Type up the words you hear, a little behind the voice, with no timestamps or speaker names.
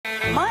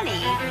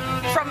money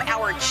from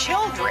our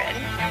children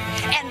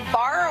and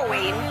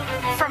borrowing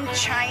from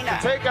China.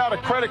 To take out a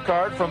credit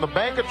card from the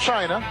Bank of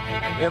China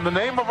in the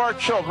name of our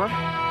children,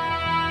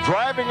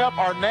 driving up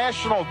our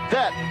national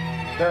debt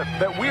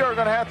that we are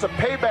going to have to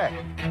pay back.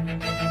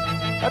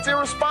 That's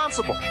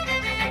irresponsible.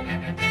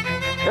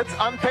 It's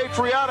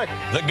unpatriotic.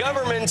 The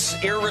government's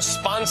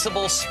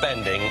irresponsible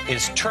spending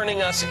is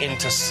turning us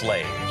into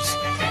slaves.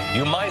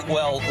 You might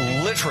well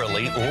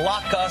literally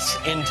lock us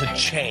into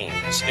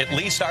chains, at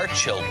least our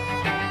children.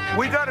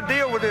 We got to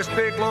deal with this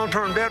big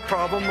long-term debt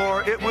problem,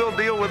 or it will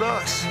deal with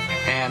us.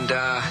 And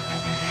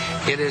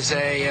it is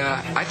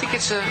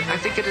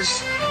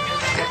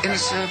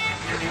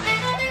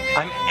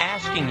I'm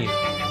asking you,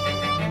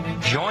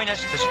 join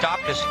us to stop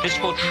this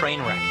fiscal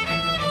train wreck.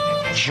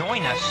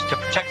 Join us to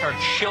protect our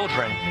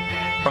children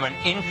from an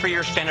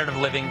inferior standard of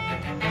living,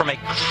 from a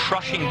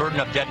crushing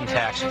burden of debt and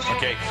taxes.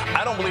 Okay,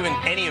 I don't believe in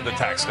any of the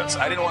tax cuts.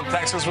 I didn't want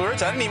tax cuts for the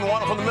rich. I didn't even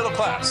want it for the middle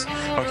class.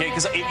 Okay,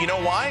 because you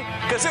know why?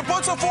 Because it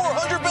puts a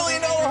 $400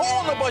 billion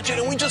hole in the budget,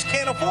 and we just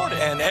can't afford it.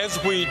 And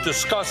as we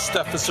discuss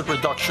deficit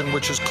reduction,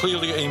 which is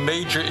clearly a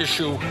major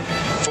issue.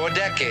 For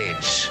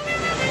decades,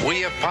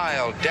 we have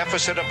piled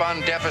deficit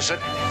upon deficit,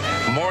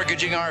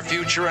 mortgaging our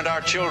future and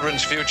our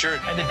children's future.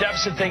 And the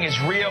deficit thing is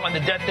real, and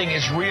the debt thing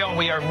is real.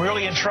 We are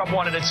really in trouble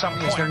on it at some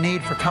point. Is there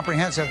need for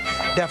comprehensive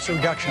deficit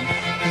reduction?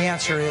 The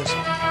answer is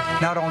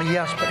not only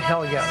yes, but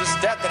hell yes. This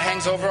debt that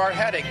hangs over our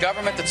head, a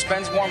government that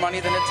spends more money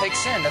than it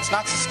takes in. That's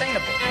not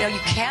sustainable. You know, you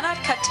cannot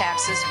cut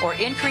taxes or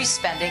increase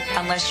spending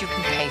unless you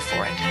can pay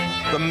for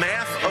it. The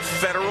math of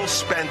federal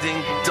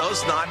spending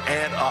does not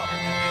add up.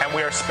 And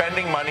we are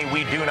spending money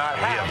we do not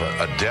have. We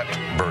have a debt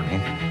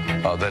burden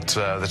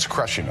that's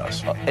crushing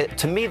us.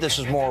 To me, this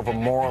is more of a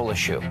moral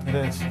issue. It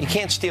is. You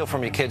can't steal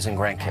from your kids and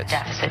grandkids.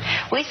 Deficit.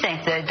 We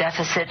think the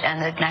deficit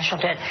and the national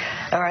debt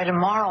are at a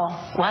moral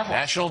level.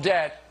 National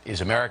debt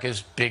is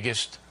America's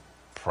biggest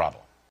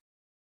problem.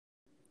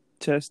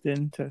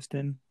 Testing.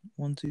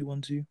 1 2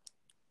 1 2.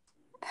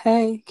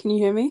 Hey, can you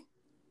hear me?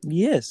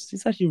 Yes,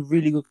 it's actually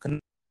really good.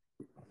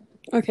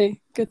 Okay,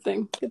 good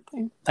thing. Did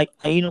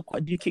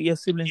you kick your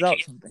siblings out or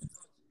something?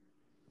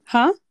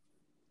 Huh?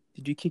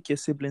 Did you kick your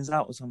siblings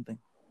out or something?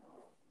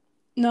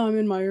 No, I'm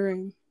in my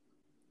room.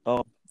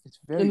 Oh, it's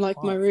very and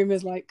quiet. my room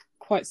is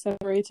quite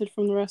separated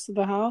from the rest of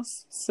the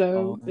house,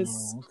 so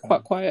it's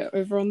quite quiet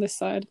over on this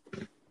side.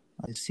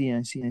 I see.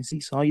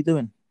 So how you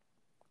doing?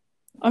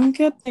 I'm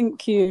good,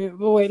 thank you.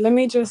 But wait, let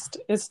me just.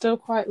 It's still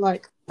quite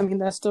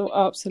they're still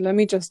up, so let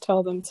me just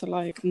tell them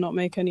to not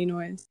make any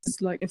noise.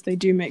 If they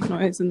do make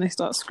noise and they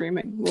start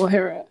screaming, we'll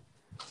hear it.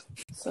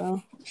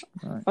 So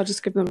right. I'll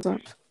just give them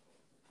that.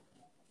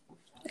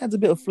 It adds a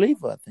bit of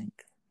flavour, I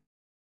think.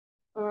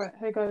 Alright,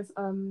 hey guys,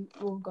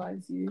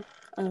 you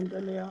and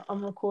Leah,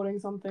 I'm recording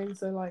something,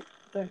 so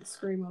don't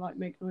scream or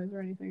make noise or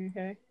anything,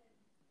 okay?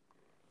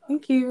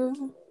 Thank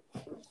you.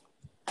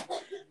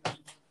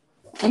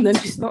 And then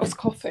she starts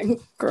coughing.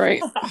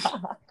 Great.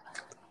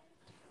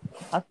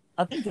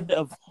 I think a bit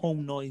of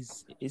home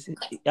noise it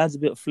adds a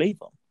bit of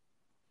flavour.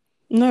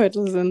 No, it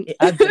doesn't. It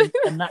adds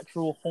a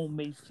natural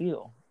homemade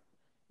feel.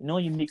 You know,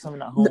 you make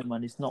something at home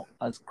and it's not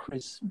as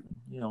crisp,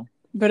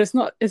 But it's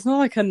not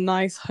like a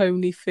nice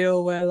homely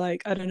feel where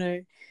I don't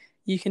know,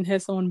 you can hear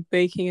someone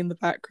baking in the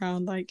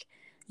background,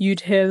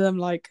 you'd hear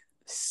them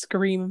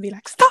scream and be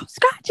like, "Stop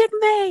scratching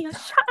me!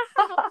 Shut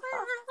up!"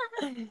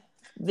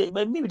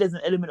 Maybe there's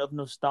an element of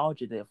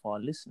nostalgia there for our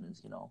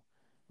listeners,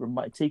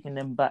 taking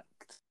them back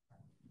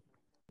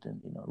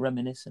and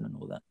reminiscing and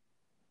all that.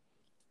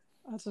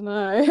 I don't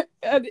know.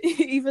 And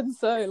even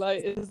so,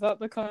 is that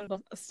the kind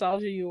of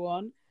nostalgia you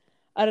want?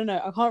 I don't know.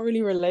 I can't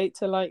really relate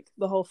to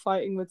the whole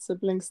fighting with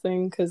siblings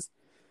thing because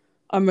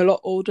I'm a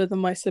lot older than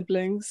my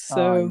siblings,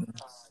 so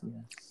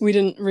we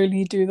didn't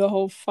really do the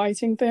whole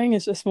fighting thing.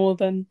 It's just more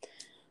than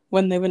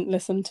when they wouldn't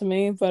listen to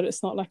me. But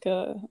it's not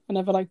I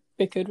never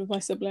bickered with my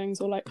siblings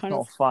or it's not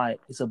a fight.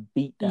 It's a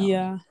beat down.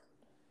 Yeah,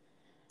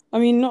 I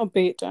mean not a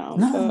beat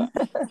down, but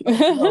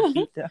not a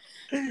beat down.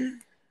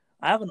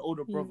 I have an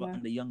older brother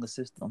and a younger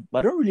sister, but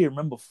I don't really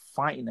remember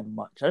fighting them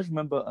much. I just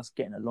remember us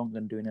getting along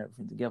and doing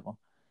everything together.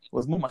 It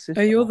was more my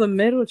sister. Oh, you're the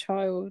middle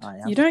child.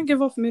 You don't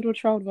give off middle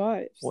child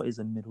vibes. What is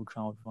a middle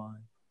child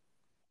vibe?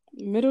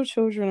 Middle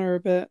children are a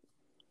bit...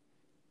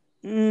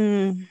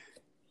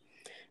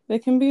 They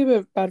can be a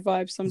bit bad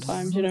vibes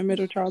sometimes,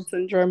 middle child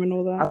syndrome and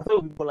all that. I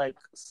thought people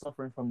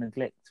suffering from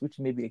neglect, which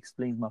maybe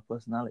explains my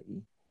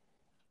personality.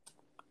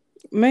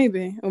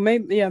 Maybe. Or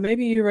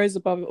maybe you rose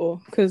above it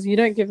all. Because you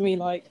don't give me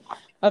I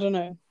don't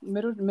know.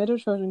 Middle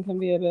children can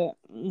be a bit...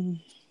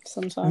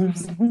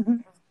 sometimes.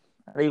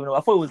 I don't even know. I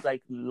thought it was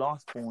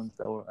last ones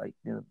that were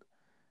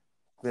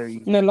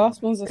very. No,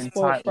 last ones are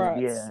spoiled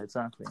brats. Yeah,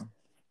 exactly.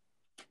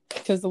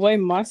 Because the way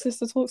my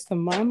sister talks to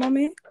my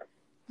mummy,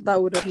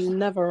 that would have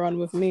never run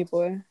with me,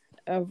 boy,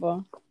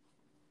 ever.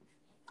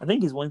 I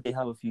think it's once they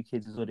have a few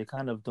kids as well, they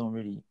kind of don't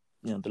really,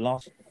 the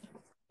last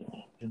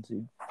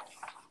two.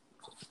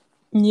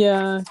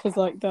 Yeah, because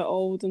they're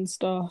old and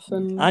stuff,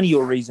 and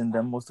you're raising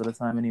them most of the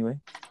time anyway.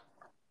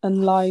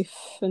 and life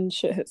and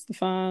shit hits the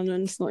fan,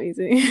 and it's not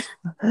easy.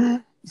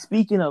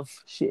 Speaking of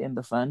shit in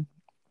the fan,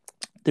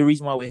 the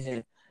reason why we're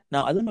here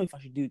now, I don't know if I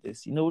should do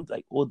this. You know,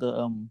 like all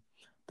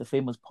the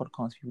famous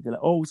podcast people, they're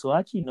like, oh, so I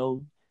actually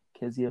know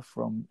Kezia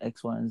from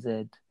X, Y, and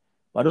Z,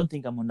 but I don't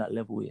think I'm on that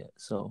level yet.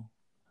 So,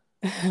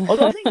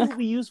 although I think it would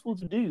be useful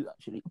to do,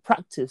 actually,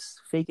 practice,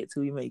 fake it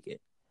till you make it.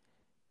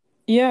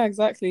 Yeah,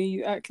 exactly.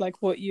 You act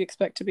like what you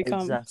expect to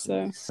become.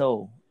 Exactly.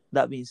 So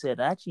that being said,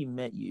 I actually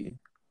met you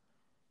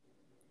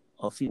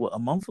a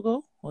month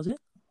ago, was it?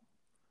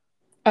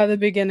 At the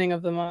beginning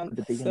of the month.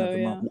 At the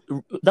beginning of the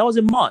month. That was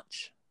in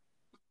March.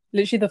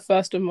 Literally the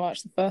 1st of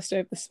March, the first day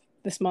of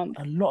this month.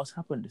 A lot has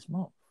happened this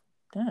month.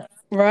 Damn.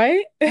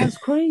 Right? That's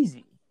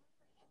crazy.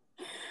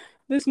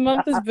 This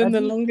month has been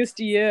the longest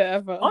year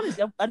ever.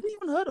 Honestly, I didn't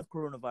even heard of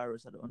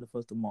coronavirus on the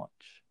 1st of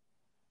March.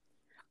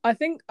 I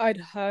think I'd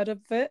heard of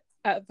it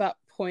at that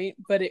point,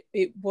 but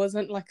it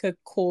wasn't like a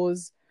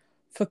cause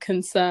for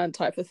concern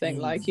type of thing.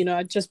 Like, you know,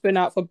 I'd just been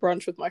out for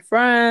brunch with my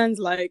friends.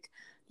 Like,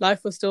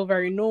 life was still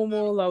very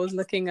normal. I was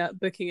looking at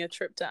booking a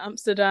trip to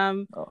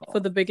Amsterdam for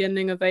the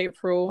beginning of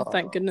April.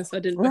 Thank goodness I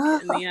didn't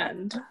book it in the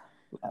end.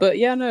 But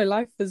yeah, no,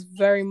 life is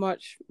very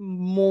much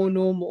more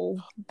normal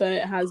than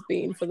it has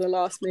been for the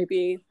last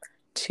maybe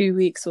 2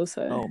 weeks or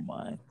so. Oh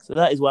my. So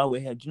that is why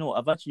we're here. Do you know what?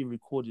 I've actually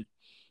recorded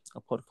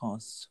a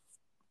podcast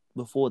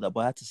before that, but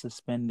I had to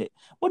suspend it.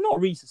 Well, not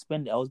really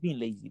suspend it. I was being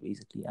lazy,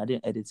 basically. I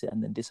didn't edit it,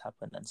 and then this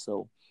happened, and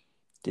so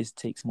this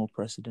takes more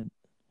precedent.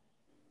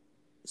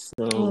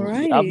 So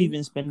Alright. I've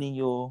been spending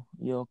your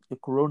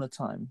Corona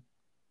time.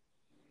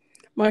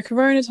 My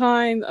Corona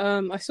time,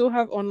 I still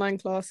have online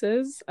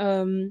classes.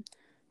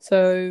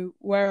 So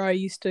where I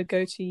used to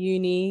go to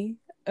uni,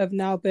 it's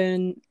now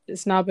been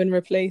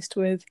replaced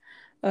with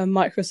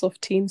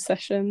Microsoft Teams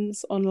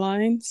sessions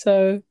online.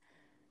 So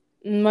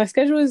my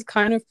schedule is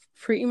kind of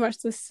pretty much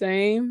the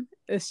same.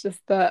 It's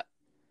just that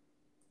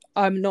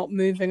I'm not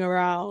moving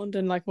around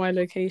and like my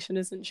location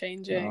isn't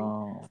changing.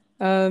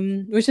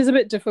 Which is a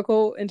bit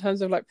difficult in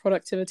terms of like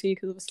productivity,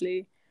 because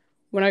obviously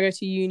when I go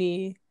to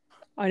uni,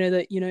 I know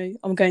that, you know,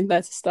 I'm going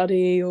there to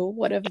study or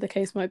whatever the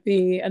case might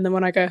be, and then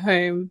when I go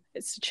home,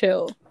 it's to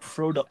chill.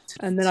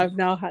 And then I've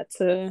now had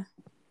to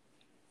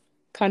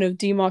kind of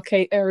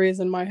demarcate areas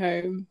in my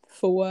home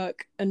for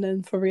work and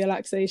then for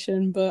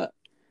relaxation, but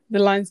the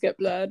lines get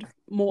blurred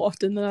more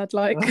often than I'd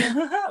like.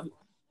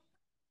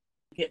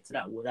 Get to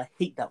that word. I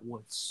hate that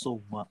word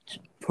so much.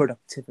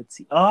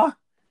 Productivity.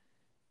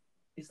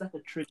 It's like a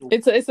trigger.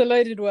 It's a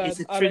loaded word.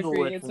 It's a trigger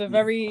word. It's a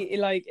very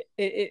like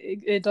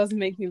it does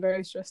make me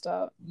very stressed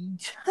out.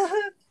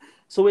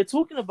 So we're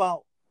talking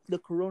about the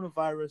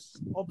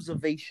coronavirus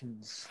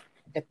observations,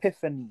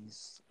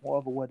 epiphanies,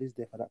 whatever word is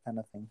there for that kind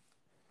of thing.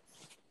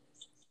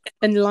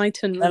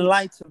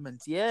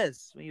 Enlightenment.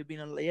 Yes, when you've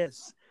been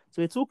yes.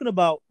 So we're talking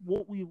about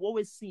what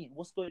we're seeing,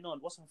 what's going on,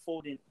 what's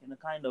unfolding in a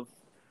kind of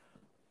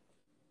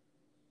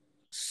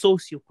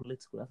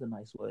socio-political. That's a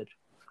nice word.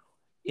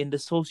 In the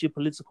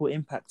socio-political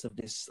impact of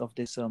this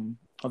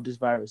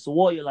virus. So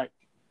what are your, like,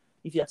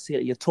 if you had to say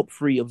your top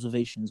 3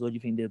 observations, what do you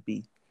think they'd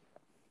be?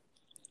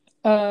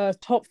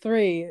 Top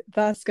 3.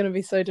 That's going to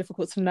be so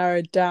difficult to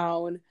narrow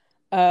down.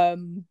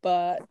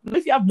 But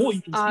if you have more,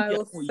 you can say.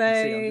 I'll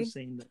say. I'm just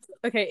saying that.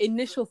 Okay,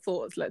 initial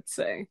thoughts, let's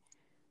say,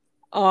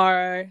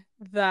 are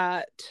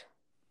that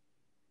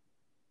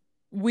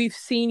we've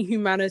seen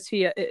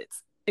humanity at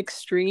its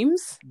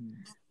extremes.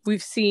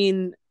 We've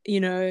seen, you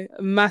know,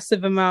 a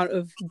massive amount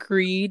of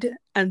greed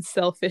and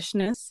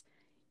selfishness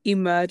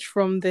emerge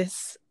from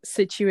this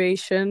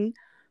situation,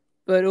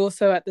 but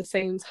also at the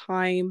same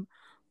time,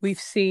 we've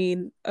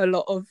seen a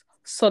lot of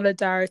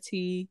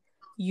solidarity,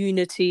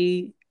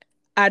 unity,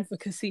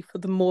 advocacy for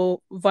the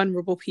more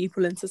vulnerable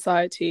people in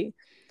society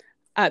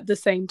at the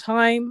same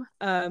time.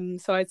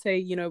 So I'd say,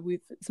 you know,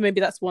 so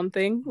maybe that's one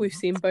thing. We've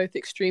seen both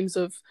extremes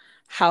of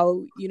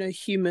how, you know,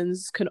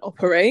 humans can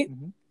operate.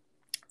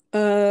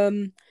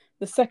 The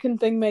second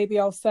thing maybe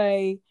I'll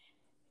say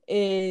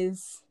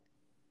is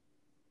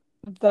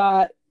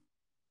that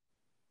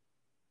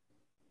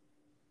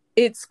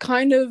it's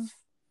kind of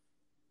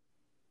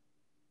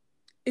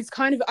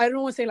I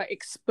don't want to say like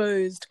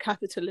exposed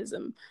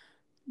capitalism,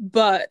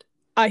 but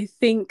I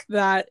think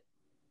that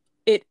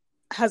it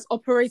has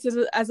operated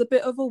as a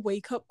bit of a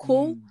wake-up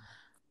call.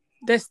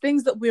 There's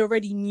things that we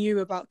already knew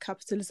about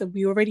capitalism.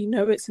 We already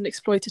know it's an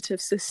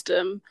exploitative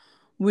system.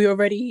 We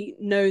already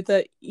know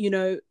that, you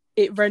know,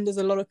 it renders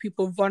a lot of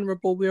people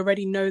vulnerable. We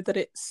already know that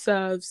it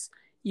serves,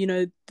 you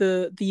know,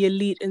 the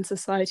elite in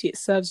society. It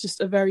serves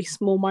just a very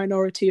small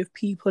minority of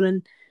people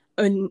and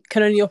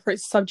can only operate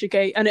to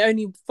subjugate, and it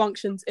only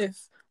functions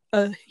if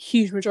a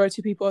huge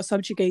majority of people are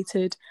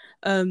subjugated,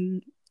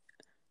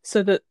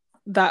 so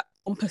that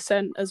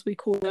 1%, as we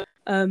call it,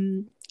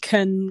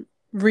 can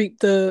reap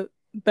the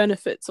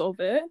benefits of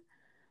it.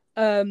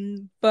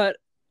 But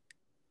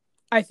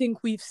I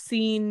think we've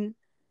seen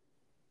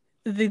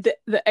the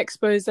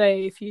expose,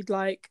 if you'd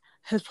like,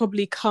 has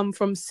probably come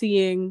from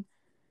seeing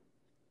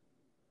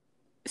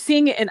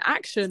seeing it in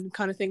action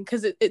kind of thing,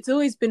 because it's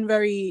always been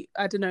very,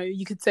 I don't know,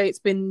 you could say it's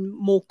been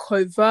more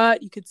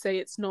covert, you could say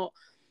it's not,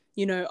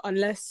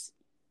 unless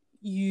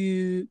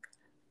you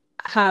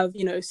have,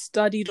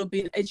 studied or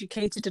been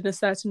educated in a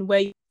certain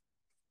way,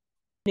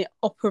 it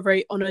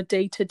operate on a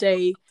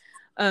day-to-day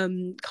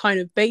kind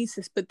of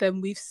basis. But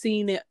then we've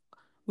seen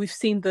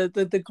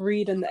the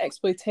greed and the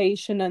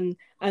exploitation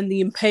and the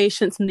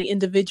impatience and the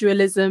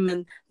individualism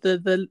and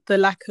the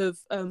lack of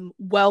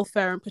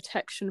welfare and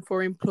protection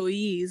for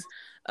employees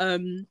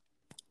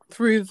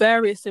through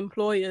various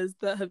employers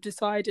that have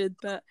decided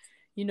that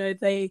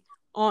they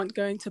aren't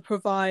going to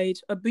provide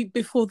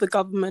before the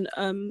government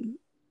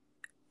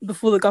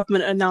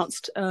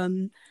announced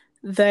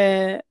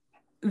their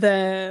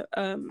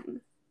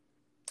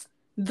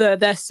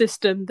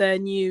system, their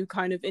new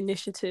kind of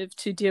initiative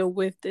to deal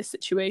with this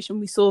situation.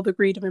 We saw the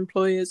greed of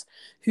employers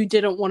who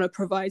didn't want to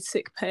provide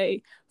sick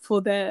pay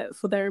for their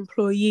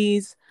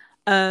employees.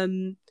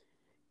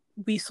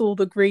 We saw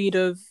the greed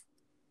of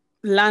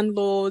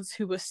landlords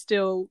who were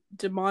still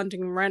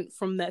demanding rent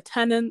from their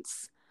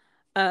tenants.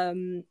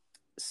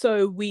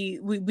 So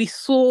we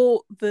saw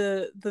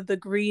the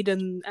greed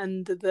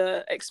and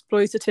the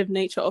exploitative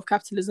nature of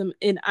capitalism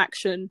in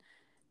action.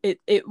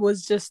 It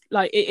was just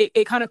like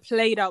it kind of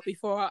played out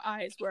before our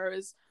eyes,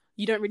 whereas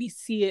you don't really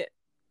see it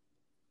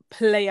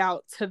play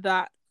out to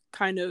that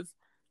kind of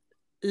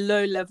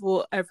low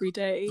level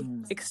everyday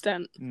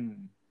extent.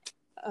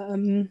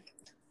 Third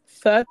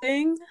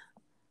thing,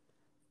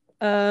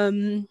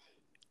 I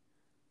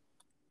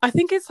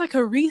think it's like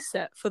a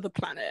reset for the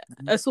planet,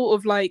 a sort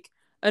of like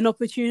an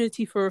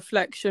opportunity for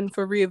reflection,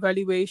 for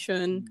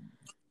reevaluation.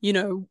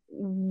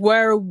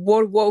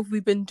 What have we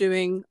been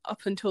doing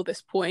up until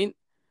this point?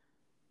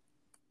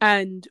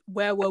 And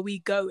where were we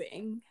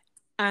going?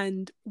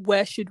 And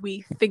where should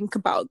we think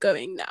about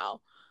going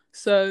now?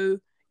 So,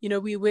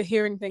 we were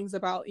hearing things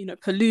about,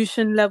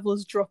 pollution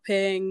levels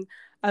dropping.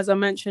 As I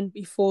mentioned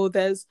before,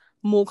 there's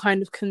more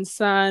kind of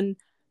concern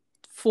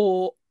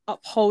for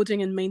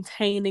upholding and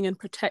maintaining and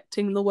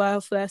protecting the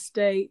welfare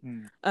state.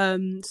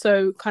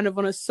 So kind of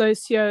on a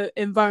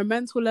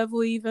socio-environmental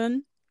level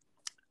even,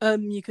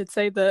 you could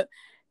say that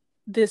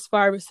this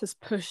virus has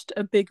pushed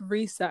a big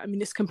reset. I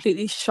mean, it's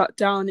completely shut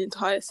down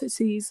entire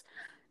cities,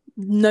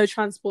 no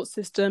transport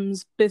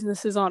systems,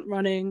 businesses aren't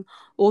running,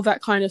 all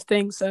that kind of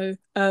thing. So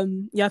I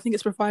think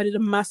it's provided a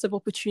massive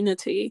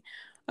opportunity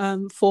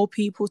for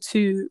people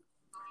to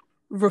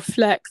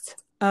reflect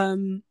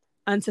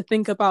and to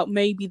think about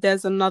maybe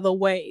there's another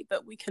way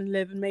that we can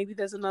live, and maybe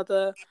there's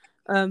another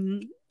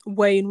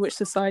way in which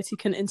society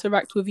can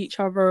interact with each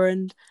other.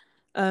 And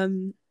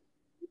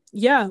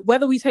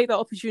whether we take that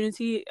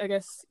opportunity, I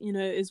guess,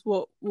 is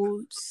what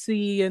we'll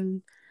see,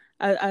 and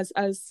as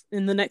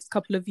in the next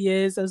couple of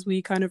years as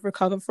we kind of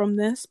recover from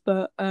this.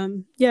 But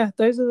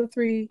those are the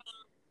three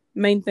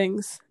main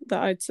things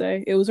that I'd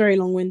say. It was very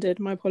long-winded.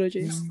 My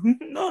apologies.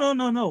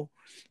 No.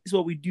 It's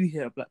what we do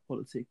here at Black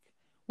Politics.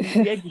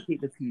 We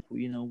educate the people.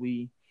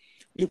 We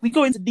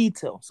go into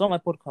detail. Some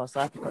of my podcasts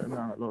I have to cut them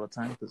down a lot of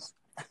times because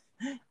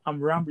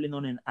I'm rambling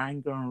on in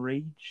anger and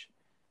rage.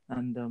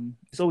 And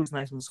it's always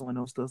nice when someone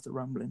else does the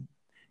rambling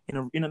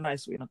in a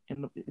nice way,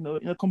 in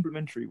a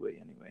complimentary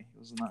way. Anyway, it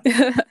was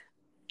nice.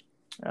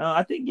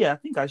 I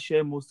think I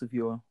share most of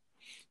your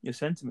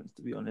sentiments.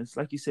 To be honest,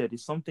 like you said,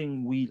 it's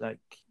something we like.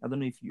 I don't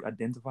know if you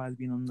identify as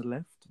being on the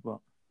left, but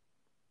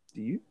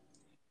do you?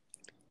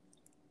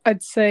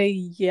 I'd say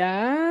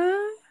yeah.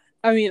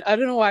 I mean, I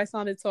don't know why I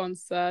sounded so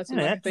uncertain.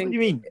 Yeah, what do you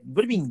mean?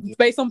 What do you mean?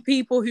 Based on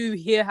people who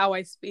hear how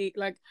I speak,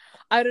 like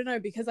I don't know,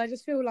 because I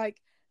just feel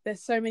like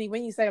there's so many.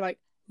 When you say like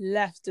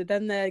left,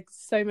 then there's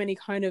so many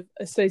kind of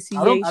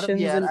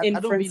associations and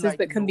inferences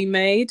that can be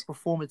made.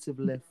 Performative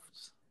left,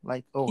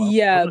 like but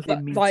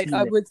like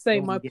I would say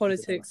my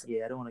politics.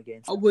 I don't want to get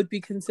into that. Would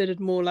be considered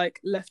more like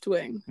left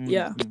wing.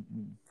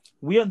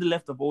 We on the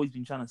left have always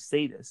been trying to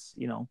say this.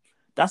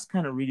 That's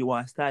kind of really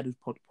why I started this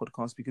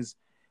podcast, because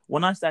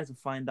when I started to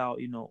find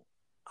out,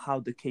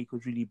 how the cake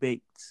was really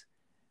baked,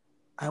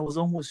 I was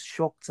almost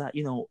shocked at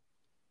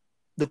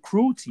the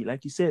cruelty,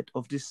 like you said,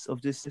 of this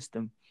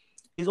system.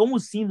 It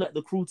almost seemed like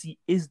the cruelty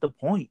is the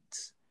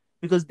point,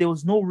 because there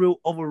was no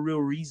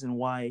real reason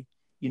why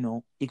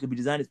it could be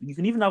designed. You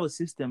can even have a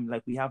system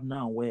like we have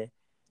now where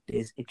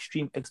there's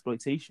extreme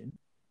exploitation,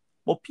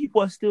 but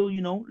people are still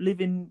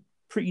living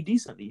pretty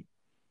decently.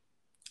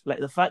 Like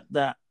the fact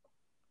that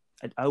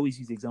I always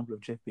use the example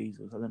of Jeff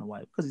Bezos. I don't know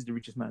why, because he's the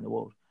richest man in the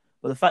world.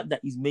 But the fact that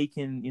he's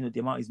making, the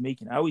amount he's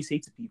making, I always say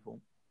to people,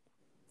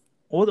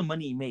 all the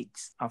money he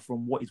makes are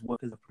from what his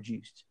workers have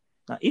produced.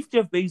 Now, if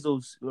Jeff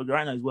Bezos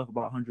right now is worth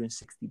about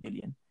 160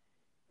 billion,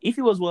 if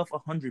he was worth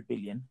 100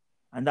 billion,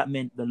 and that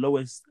meant the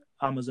lowest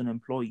Amazon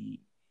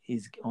employee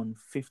is on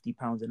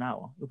 £50 an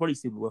hour, he'll probably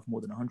still be worth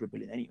more than 100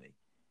 billion anyway.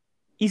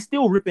 He's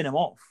still ripping them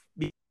off.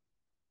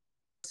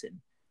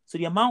 So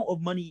the amount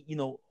of money,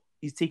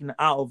 is taken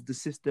out of the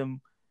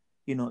system,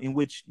 in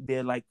which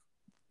they're like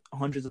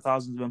hundreds of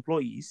thousands of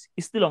employees,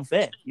 is still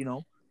unfair,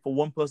 for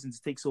one person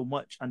to take so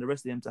much and the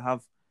rest of them to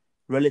have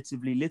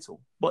relatively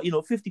little. But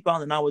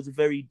 £50 an hour is a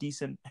very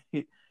decent,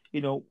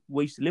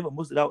 wage to live on.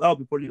 That would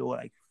be probably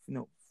like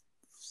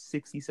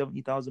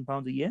 60,000-70,000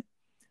 pounds a year.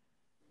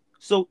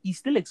 So he's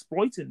still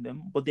exploiting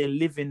them, but they're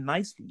living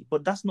nicely.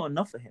 But that's not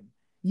enough for him.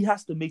 He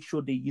has to make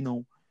sure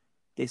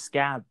they're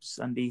scabs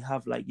and they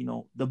have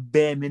the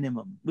bare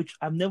minimum, which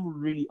I've never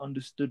really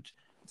understood.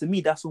 To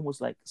me, that's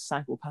almost like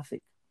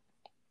psychopathic.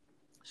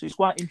 So it's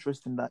quite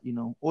interesting that,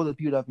 all the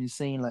people that have been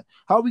saying like,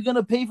 how are we going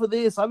to pay for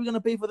this? How are we going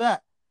to pay for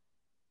that?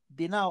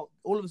 They now,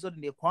 all of a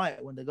sudden, they're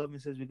quiet when the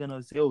government says we're going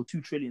to say, 2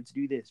 trillion to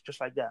do this, just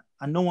like that.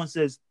 And no one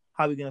says,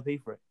 how are we going to pay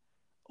for it?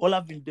 All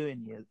I've been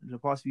doing here the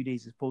past few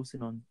days is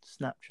posting on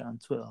Snapchat and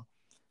Twitter.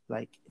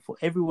 Like, for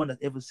everyone that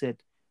ever said,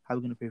 how are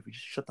we going to pay for it?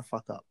 Just shut the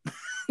fuck up.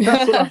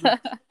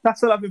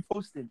 That's what I've been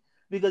posting.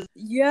 Because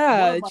do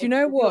you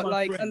know what?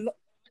 Like,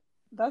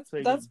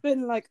 that's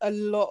been like a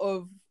lot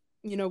of,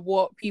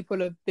 what people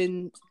have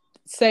been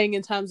saying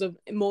in terms of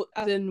more,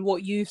 as in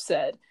what you've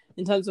said,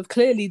 in terms of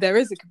clearly there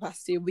is a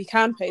capacity, we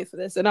can pay for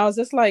this. And I was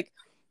just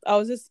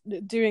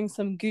doing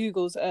some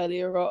Googles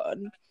earlier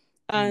on,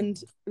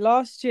 and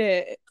last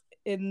year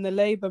in the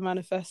Labour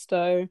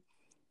manifesto,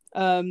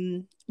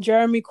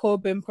 Jeremy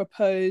Corbyn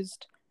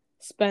proposed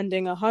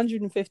spending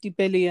 150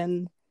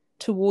 billion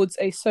towards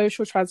a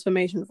social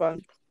transformation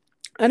fund.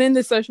 And in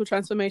the social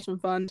transformation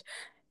fund,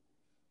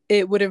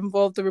 it would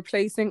involve the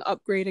replacing,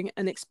 upgrading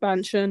and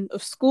expansion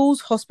of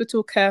schools,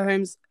 hospital, care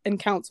homes and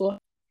council.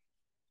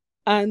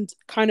 And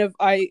kind of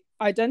I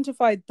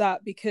identified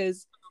that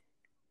because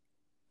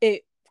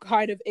it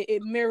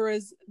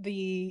mirrors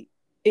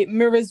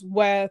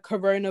where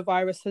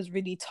coronavirus has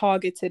really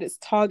targeted. It's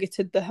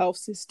targeted the health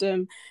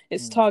system.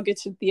 It's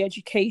targeted the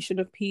education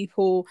of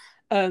people.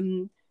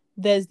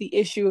 There's the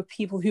issue of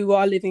people who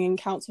are living in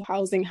council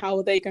housing. How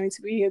are they going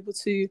to be able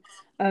to,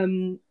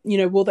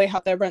 will they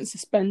have their rent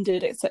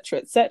suspended, etc.,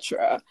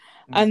 etc.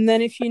 And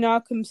then if you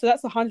now so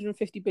that's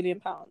 150 billion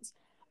pounds.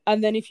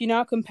 And then if you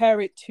now compare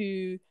it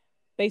to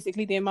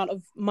basically the amount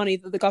of money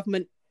that the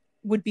government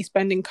would be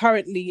spending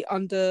currently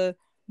under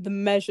the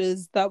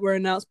measures that were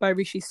announced by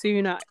Rishi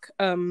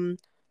Sunak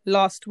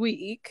last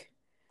week,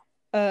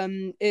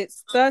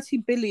 it's 30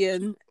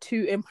 billion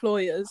to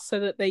employers so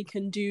that they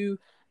can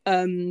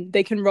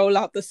roll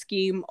out the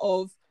scheme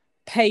of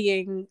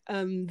paying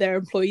their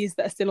employees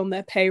that are still on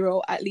their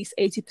payroll at least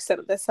 80%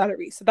 of their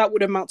salary. So that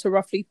would amount to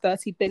roughly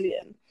 30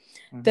 billion.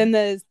 Then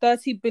there's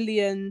 30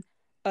 billion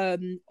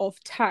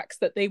of tax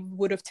that they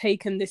would have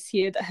taken this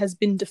year that has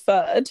been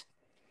deferred.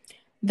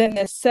 Then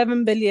there's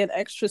 7 billion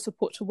extra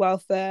support to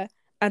welfare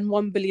and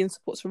 1 billion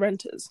support to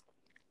renters.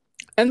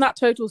 And that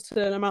totals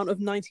to an amount of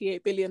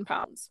 98 billion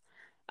pounds.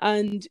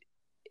 And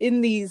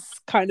in the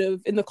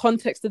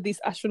context of these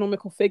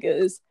astronomical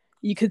figures,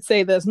 you could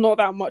say there's not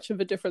that much of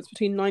a difference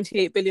between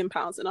 98 billion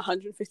pounds and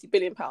 150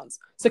 billion pounds.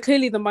 So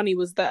clearly the money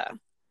was there.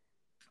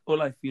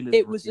 All I feel is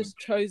it was just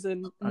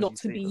chosen not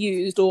to be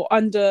used, or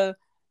under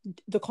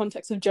the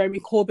context of Jeremy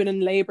Corbyn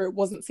and Labour, it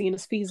wasn't seen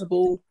as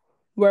feasible.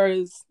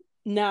 Whereas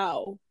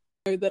now,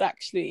 I know that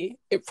actually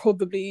it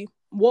probably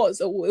was,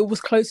 or it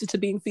was closer to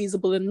being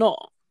feasible than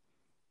not.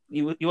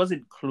 It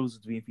wasn't closer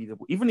to being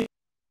feasible. Even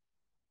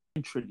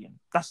in trillion,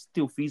 that's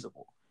still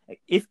feasible.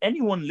 If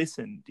anyone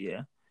listened,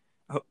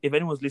 if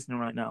anyone's listening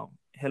right now,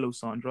 hello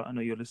Sandra, I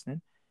know you're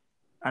listening,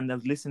 and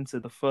I've listened to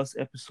the first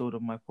episode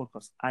of my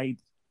podcast. I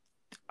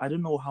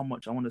don't know how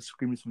much I want to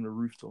scream this from the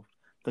rooftop.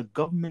 The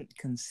government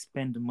can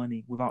spend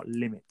money without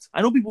limits.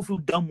 I know people feel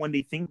dumb when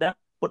they think that,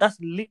 but that's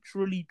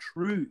literally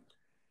true.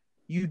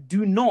 You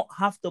do not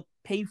have to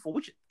pay for,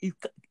 which it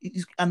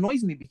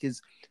annoys me,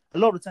 because a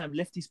lot of the time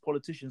leftist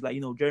politicians like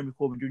Jeremy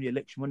Corbyn during the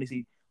election, when they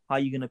say, how are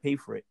you going to pay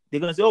for it? They're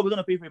going to say, we're going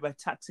to pay for it by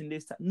taxing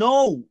this.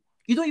 No,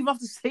 you don't even have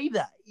to say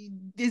that.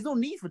 There's no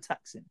need for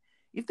taxing.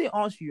 If they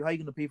ask you how you're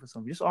going to pay for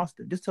something, just ask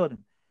them. Just tell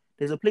them.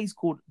 There's a place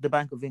called the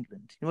Bank of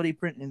England. You know what they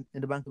print in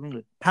the Bank of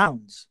England?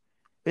 Pounds.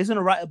 They're going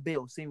to write a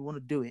bill saying we want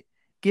to do it.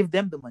 Give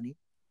them the money.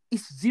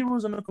 It's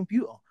zeros on a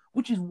computer,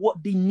 which is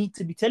what they need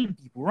to be telling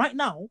people. Right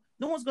now,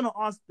 no one's going to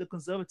ask the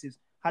Conservatives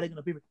how they're going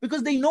to pay for it,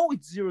 because they know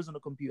it's zeros on a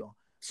computer.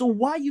 So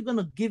why are you going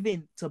to give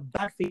in to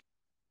bad faith?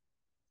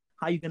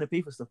 How you're going to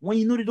pay for stuff when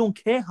you know they don't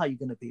care how you're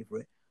going to pay for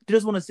it? They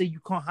just want to say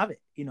you can't have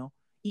it.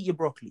 Eat your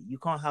broccoli. You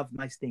can't have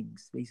nice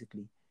things,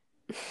 basically.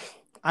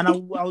 And I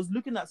was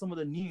looking at some of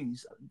the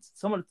news,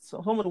 some of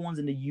the ones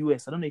in the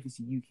US. I don't know if it's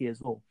the UK as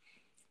well.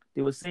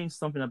 They were saying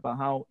something about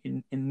how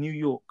in New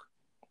York,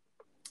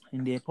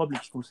 in their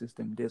public school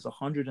system, there's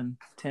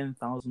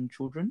 110,000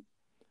 children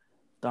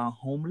that are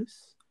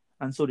homeless,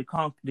 and so they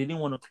didn't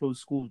want to close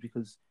schools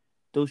because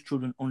those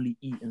children only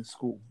eat in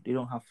school. They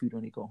don't have food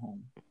when they go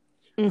home.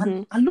 Mm-hmm.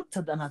 And I looked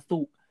at that and I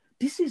thought,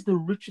 this is the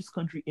richest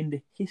country in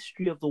the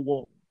history of the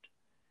world.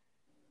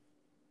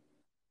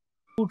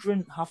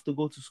 Children have to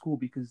go to school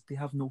because they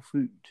have no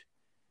food.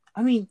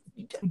 I mean,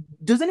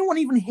 does anyone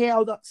even hear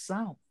how that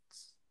sounds?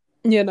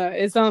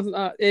 It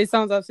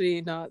sounds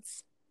absolutely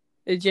nuts.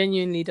 It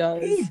genuinely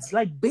does. Kids,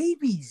 like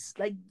babies,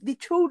 like the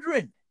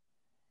children.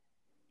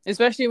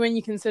 Especially when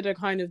you consider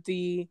kind of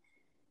the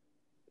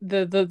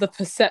the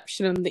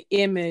perception and the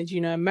image,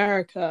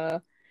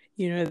 America,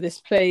 this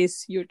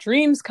place, your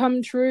dreams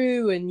come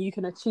true and you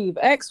can achieve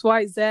X,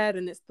 Y, Z,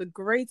 and it's the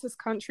greatest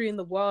country in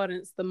the world and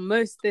it's the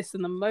most this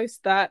and the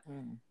most that.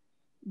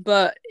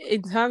 But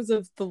in terms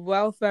of the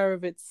welfare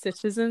of its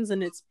citizens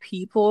and its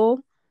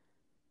people,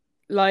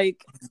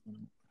 like,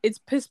 it's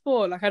piss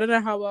poor. Like, I don't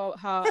know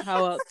how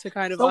else to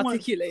kind of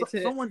articulate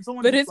it.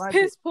 But it's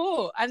piss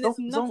poor, and it's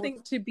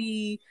nothing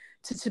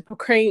to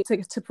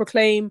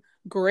proclaim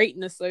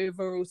greatness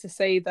over, or to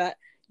say that,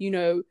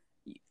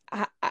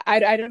 I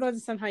don't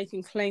understand how you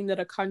can claim that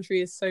a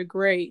country is so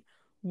great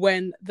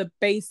when the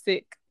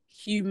basic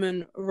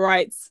human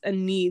rights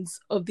and needs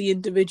of the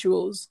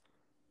individuals,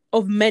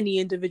 of many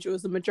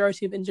individuals, the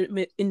majority of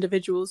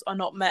individuals, are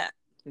not met.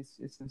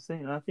 It's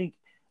insane. And I think,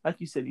 like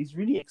you said, it's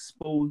really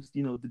exposed,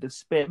 the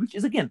despair, which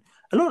is, again,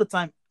 a lot of the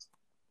time,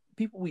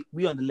 people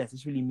we on the left,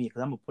 it's really me,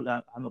 because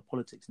I'm a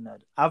politics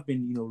nerd. I've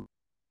been,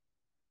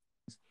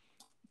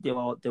 there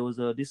was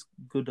this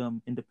good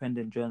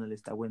independent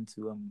journalist that went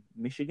to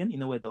Michigan,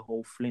 where the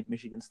whole Flint,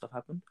 Michigan stuff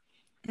happened.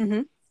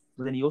 Mm-hmm.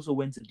 But then he also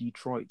went to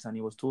Detroit, and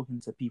he was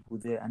talking to people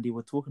there, and they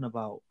were talking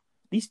about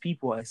these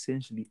people are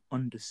essentially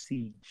under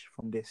siege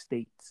from their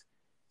states.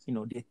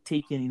 They're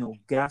taking,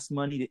 gas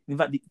money. In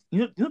fact,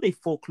 they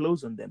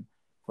foreclose on them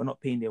for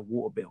not paying their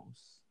water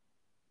bills.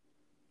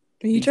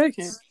 Are you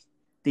joking?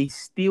 They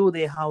steal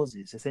their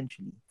houses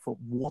essentially for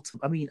water.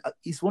 I mean,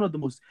 it's one of the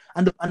most.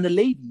 And the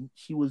lady,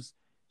 she's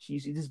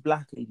this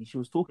black lady. She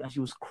was talking and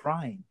she was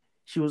crying.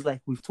 She was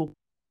like,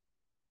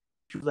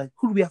 She was like,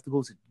 who do we have to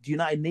go to? The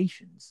United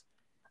Nations.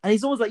 And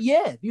it's almost like,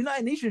 yeah, the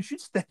United Nations should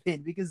step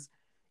in, because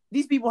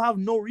these people have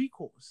no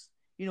recourse.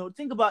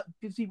 Think about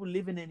these people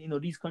living in,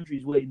 these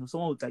countries where,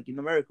 someone like in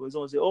America is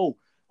always say, oh,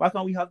 why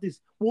can't we have this?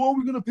 What are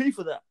we going to pay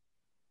for that?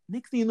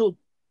 Next thing you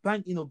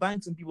know,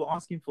 banks and people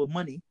asking for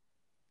money.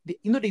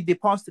 They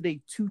passed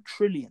today 2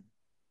 trillion.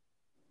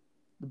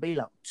 The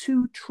bailout,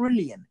 2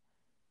 trillion.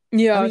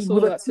 Yeah, I saw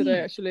that today,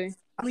 actually.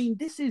 I mean,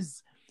 this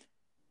is,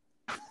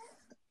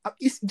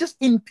 it's just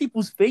in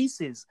people's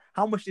faces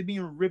how much they're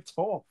being ripped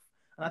off.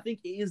 And I think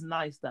it is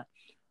nice that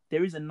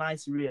there is a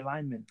nice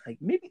realignment. Like,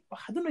 maybe,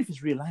 I don't know if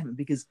it's realignment,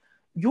 because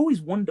you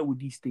always wonder with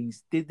these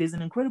things. There's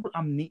an incredible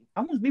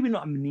maybe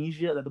not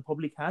amnesia that the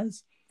public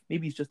has.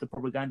 Maybe it's just the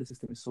propaganda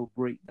system is so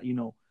great that,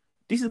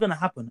 this is going to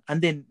happen.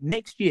 And then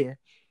next year,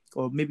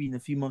 or maybe in a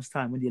few months'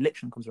 time, when the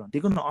election comes around,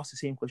 they're going to ask the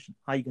same question: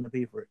 how are you going to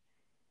pay for it?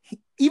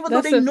 Even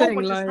though they know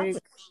what just happened.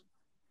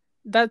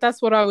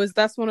 That's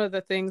one of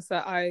the things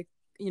that I,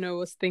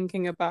 was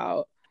thinking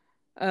about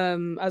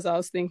as I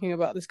was thinking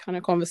about this kind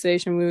of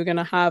conversation we were going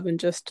to have, and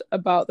just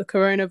about the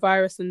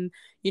coronavirus. And,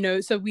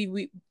 so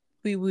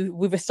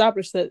we've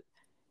established that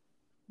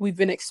we've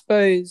been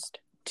exposed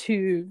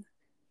to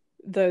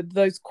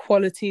those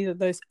qualities,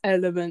 those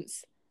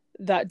elements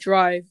that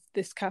drive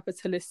this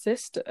capitalist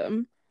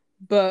system,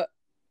 but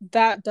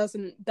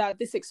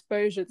this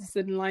exposure, this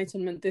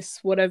enlightenment, this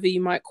whatever you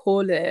might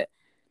call it,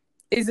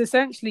 is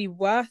essentially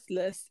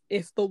worthless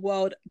if the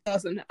world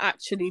doesn't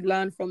actually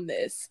learn from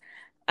this.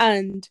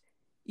 And,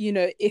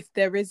 if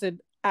there is an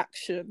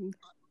action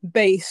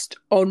based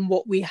on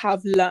what we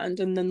have learned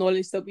and the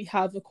knowledge that we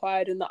have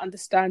acquired and the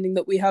understanding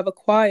that we have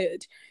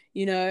acquired,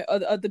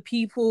 are the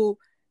people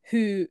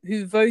who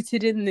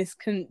voted in this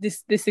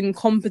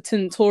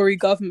incompetent Tory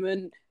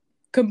government,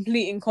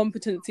 complete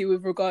incompetency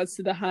with regards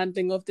to the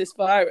handling of this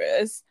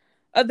virus,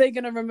 are they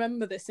going to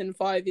remember this in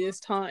 5 years'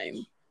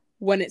 time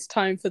when it's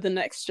time for the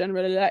next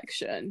general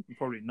election?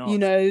 Probably not.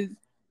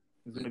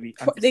 There's going to be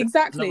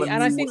exactly,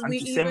 and I think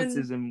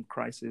anti-Semitism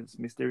crisis,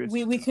 mysterious.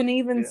 We can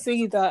even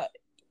see that,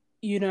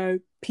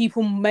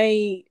 people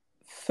may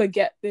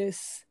forget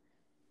this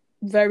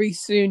very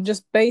soon,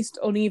 just based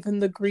on even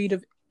the greed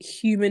of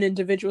human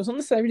individuals, not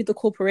necessarily the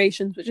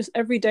corporations, but just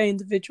everyday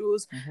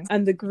individuals,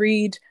 and the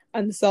greed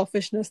and the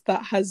selfishness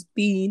that has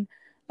been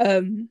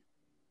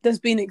that's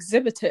been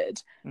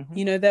exhibited.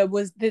 There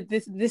was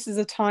this is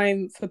a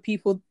time for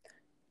people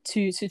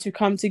to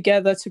come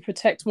together to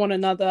protect one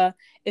another,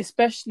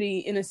 especially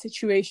in a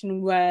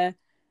situation where,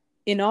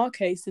 in our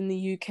case, in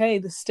the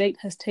UK, the state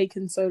has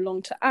taken so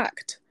long to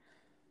act.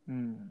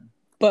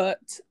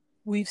 But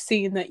we've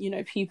seen that,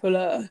 people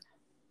are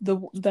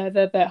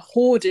they're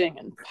hoarding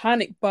and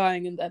panic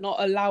buying, and they're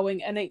not allowing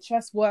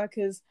NHS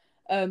workers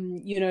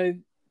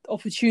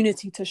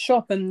opportunity to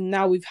shop. And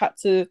now we've had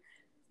to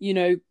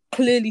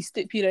clearly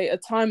stipulate a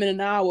time and an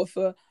hour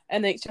for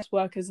NHS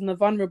workers and the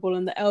vulnerable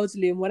and the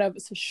elderly and whatever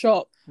to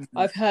shop.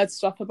 I've heard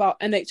stuff about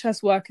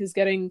NHS workers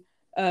getting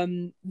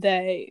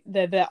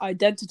their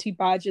identity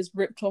badges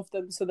ripped off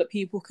them so that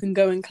people can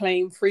go and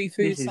claim free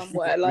food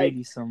somewhere. Like,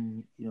 really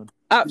some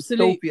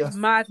absolute dystopia.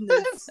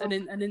 Madness and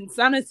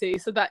insanity.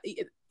 So that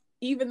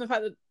even the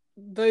fact that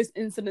those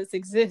incidents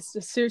exist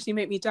just seriously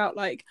make me doubt,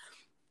 like,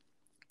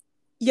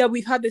 yeah,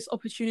 we've had this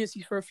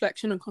opportunity for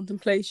reflection and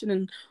contemplation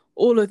and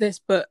all of this,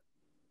 but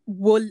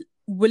will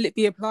it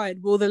be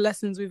applied? Will the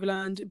lessons we've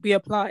learned be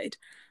applied?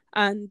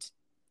 And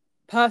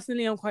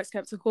personally, I'm quite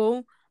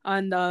skeptical,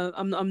 and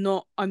I'm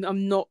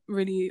not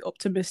really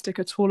optimistic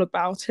at all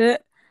about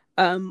it.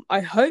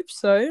 I hope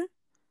so.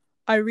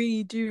 I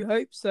really do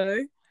hope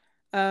so.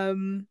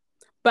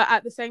 But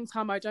at the same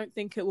time, I don't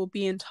think it will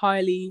be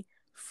entirely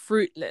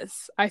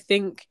fruitless. I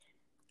think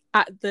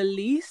at the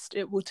least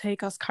it will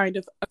take us kind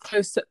of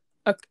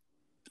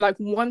like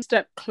one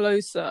step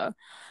closer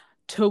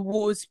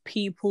towards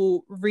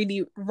people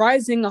really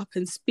rising up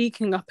and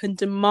speaking up and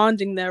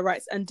demanding their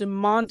rights and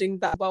demanding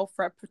that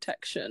welfare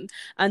protection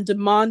and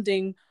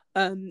demanding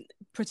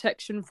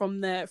protection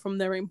from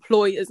their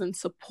employers and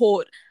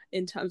support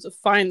in terms of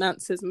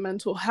finances,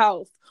 mental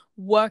health,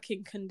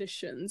 working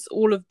conditions,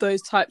 all of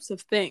those types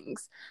of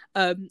things.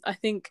 I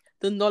think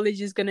the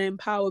knowledge is going to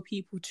empower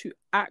people to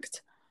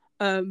act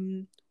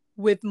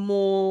with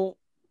more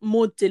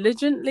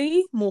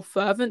diligently, more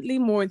fervently,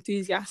 more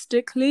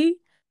enthusiastically.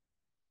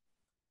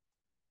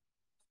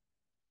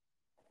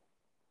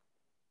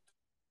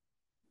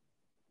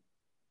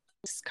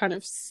 Just kind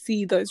of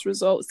see those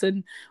results,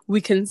 and we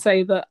can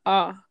say that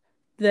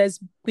there's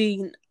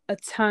been a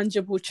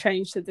tangible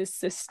change to this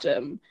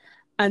system,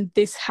 and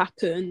this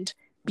happened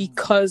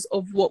because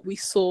of what we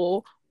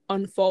saw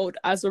unfold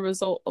as a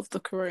result of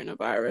the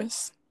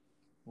coronavirus.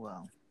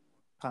 Wow,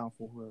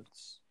 powerful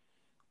words.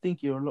 I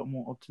think you're a lot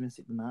more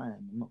optimistic than I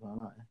am. I'm not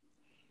gonna lie.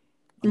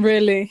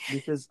 Really?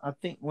 Because I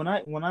think when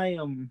I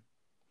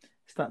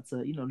start to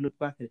look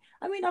back at it,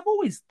 I mean, I've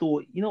always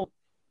thought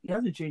it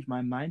hasn't changed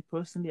my mind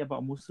personally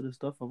about most of the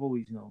stuff. I've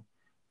always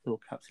thought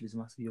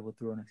capitalism has to be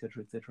overthrown,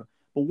 etc., etc.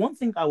 But one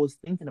thing I was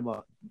thinking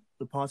about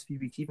the past few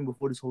weeks, even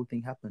before this whole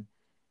thing happened,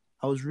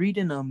 I was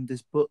reading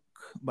this book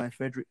by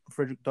Frederick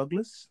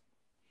Douglass,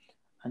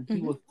 and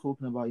he was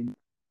talking about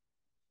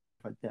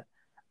like that.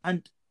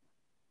 And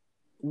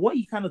what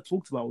he kind of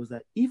talked about was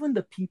that even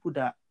the people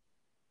that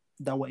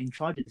were in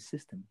charge of the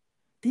system,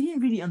 they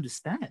didn't really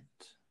understand.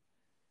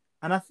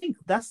 And I think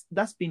that's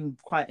been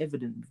quite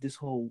evident with this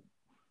whole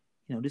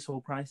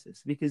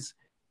crisis, because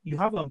you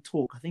have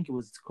talk, I think it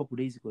was a couple of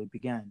days ago, it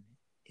began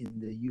in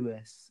the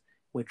US,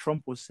 where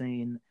Trump was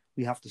saying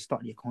we have to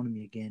start the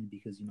economy again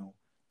because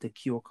the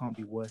cure can't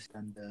be worse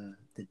than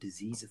the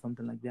disease or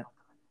something like that.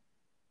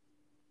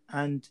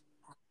 And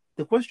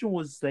the question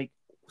was like,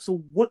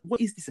 so what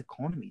is this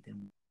economy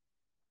then?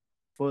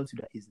 First,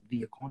 that is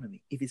the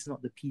economy, if it's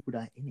not the people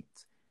that are in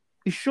it.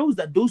 It shows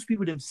that those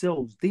people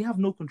themselves, they have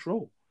no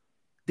control.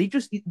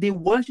 They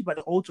worship at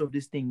the altar of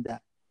this thing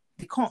that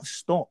they can't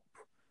stop.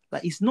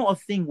 Like, it's not a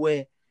thing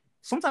where,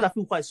 sometimes I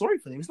feel quite sorry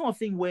for them. It's not a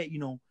thing where,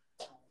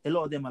 a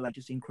lot of them are like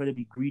just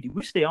incredibly greedy,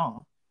 which they are,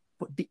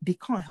 but they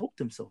can't help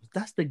themselves.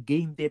 That's the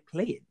game they're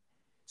playing.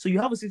 So you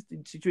have a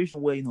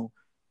situation where,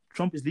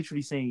 Trump is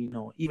literally saying,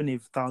 even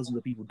if thousands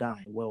of people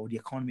die, well, the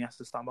economy has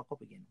to start back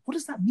up again. What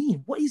does that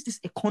mean? What is this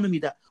economy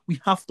that we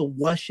have to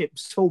worship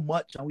so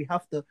much and we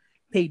have to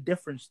pay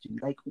deference to?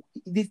 Like,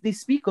 they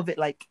speak of it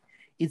like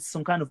it's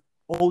some kind of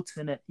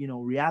alternate,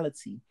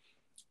 reality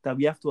that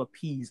we have to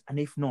appease. And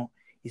if not,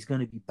 it's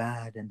going to be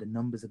bad and the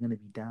numbers are going to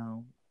be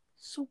down.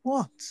 So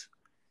what?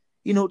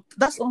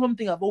 That's not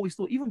something I've always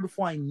thought, even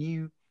before I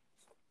knew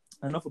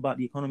enough about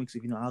the economics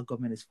of, how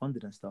government is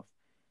funded and stuff.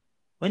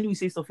 When we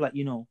say stuff like,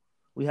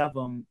 we have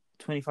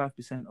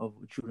 25% of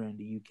children in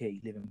the UK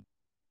living,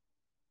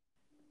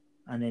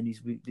 and then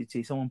they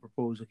say someone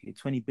proposed,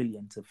 20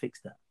 billion to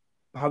fix that.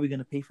 But how are we going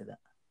to pay for that?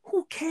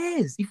 Who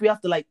cares if we have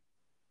to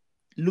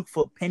look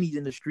for pennies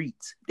in the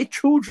streets? They're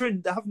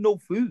children that have no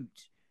food.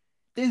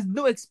 There's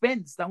no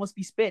expense that must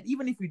be spared.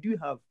 Even if we do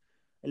have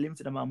a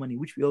limited amount of money,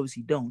 which we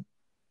obviously don't,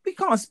 we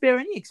can't spare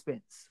any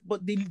expense.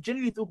 But they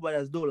generally talk about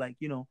it as though,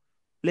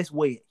 let's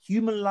weigh it.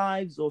 Human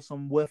lives or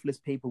some worthless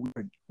paper we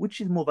print,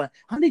 which is more about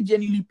how they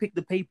genuinely pick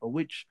the paper,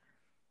 which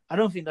I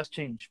don't think that's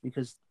changed,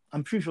 because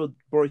I'm pretty sure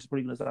Boris is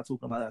probably going to start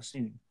talking about that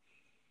soon.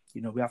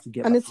 We have to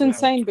get... And it's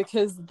insane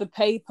because the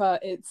paper,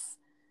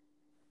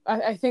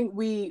 I think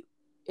we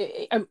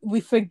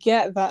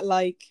forget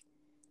that,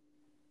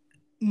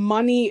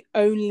 money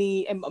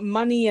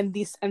and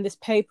this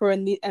paper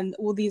and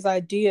all these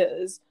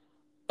ideas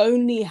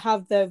only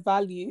have their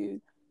value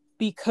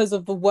because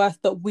of the worth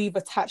that we've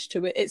attached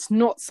to it. It's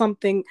not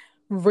something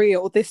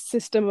real. This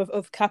system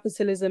of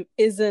capitalism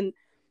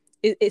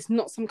it's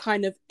not some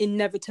kind of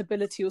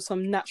inevitability or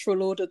some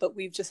natural order that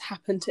we've just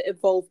happened to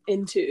evolve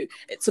into.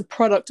 It's a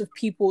product of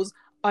people's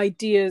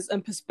ideas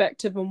and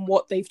perspective and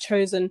what they've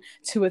chosen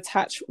to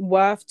attach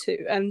worth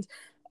to. And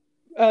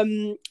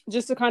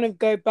just to kind of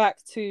go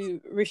back to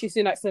Rishi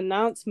Sunak's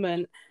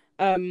announcement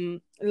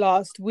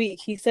last week,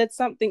 he said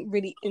something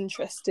really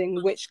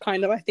interesting, which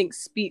kind of, I think,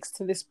 speaks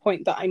to this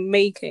point that I'm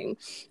making.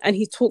 And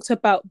he talked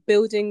about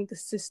building the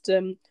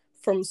system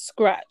from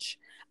scratch.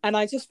 And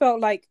I just felt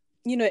like,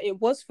 it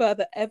was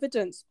further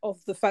evidence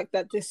of the fact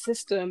that this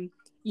system,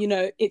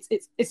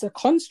 it's a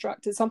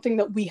construct. It's something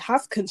that we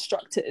have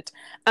constructed.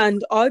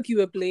 And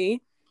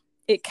arguably,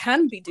 it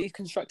can be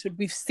deconstructed.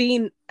 We've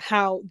seen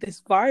how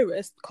this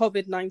virus,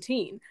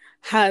 COVID-19,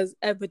 has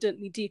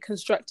evidently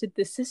deconstructed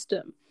this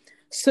system.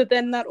 So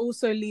then that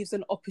also leaves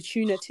an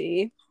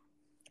opportunity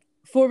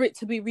for it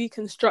to be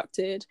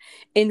reconstructed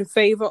in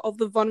favor of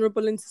the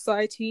vulnerable in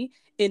society,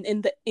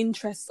 in the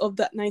interests of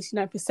that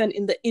 99%,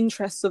 in the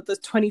interests of the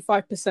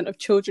 25% of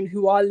children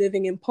who are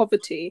living in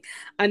poverty.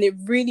 And it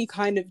really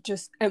kind of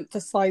just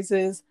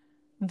emphasizes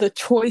the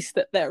choice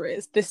that there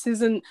is. This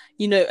isn't,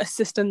 a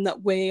system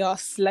that we are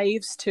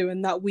slaves to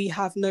and that we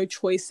have no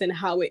choice in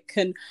how it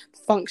can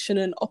function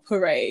and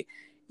operate.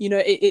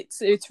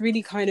 It's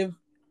really kind of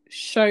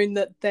shown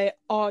that there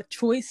are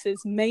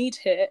choices made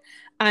here,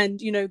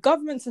 and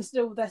governments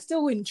they're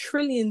still in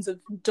trillions of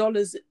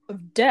dollars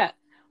of debt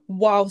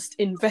whilst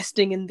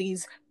investing in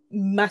these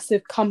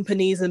massive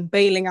companies and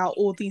bailing out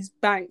all these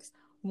banks.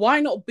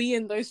 Why not be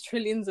in those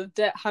trillions of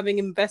debt, having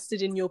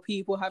invested in your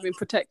people, having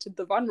protected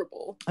the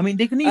vulnerable? I mean,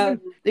 they can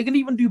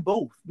even do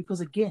both,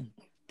 because again,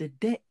 the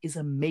debt is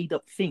a made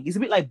up thing. It's a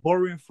bit like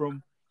borrowing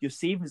from your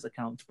savings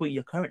account to put in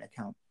your current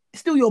account.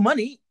 It's still your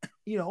money,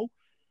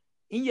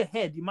 In your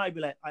head, you might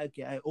be like,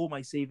 okay, I owe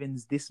my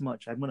savings this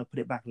much. I'm gonna put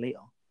it back later.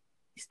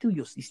 It's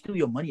still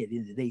your money at the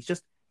end of the day. It's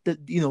just the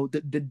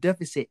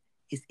deficit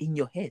is in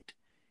your head.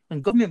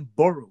 When government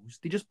borrows,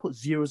 they just put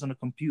zeros on a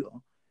computer,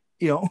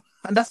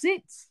 and that's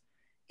it.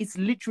 It's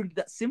literally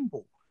that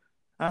simple.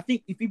 And I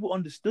think if people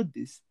understood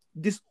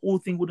this whole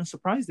thing wouldn't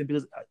surprise them,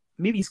 because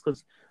maybe it's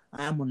because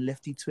I am on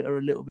lefty Twitter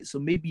a little bit, so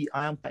maybe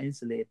I am quite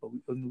insulated. But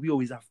we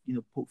always have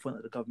poke fun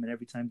at the government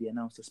every time they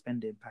announce a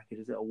spending package.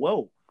 It's like,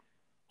 whoa,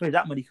 where did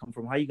that money come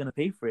from? How are you going to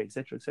pay for it,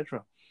 etc.,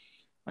 etc.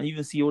 And you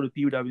even see all the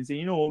people that have been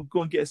saying,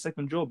 go and get a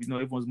second job.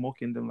 Everyone's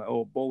mocking them like,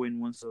 oh, Bowen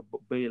wants a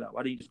bailout.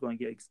 Why don't you just go and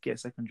get a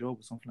second job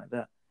or something like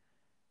that?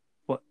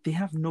 But they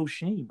have no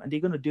shame, and they're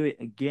going to do it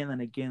again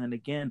and again and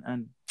again.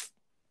 And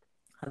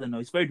I don't know,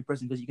 it's very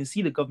depressing because you can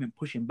see the government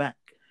pushing back.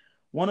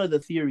 One of the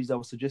theories that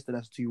was suggested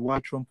as to why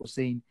Trump was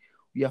saying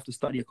we have to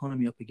start the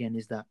economy up again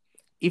is that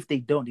if they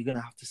don't, they're going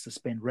to have to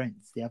suspend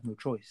rents. They have no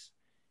choice.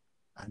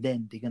 And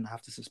then they're going to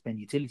have to suspend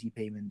utility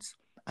payments.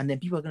 And then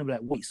people are going to be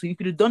like, wait, so you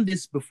could have done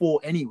this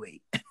before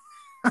anyway.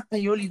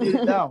 You only did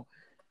it now.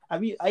 I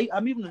mean,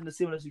 I'm even in a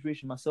similar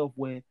situation myself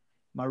where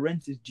my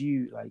rent is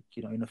due,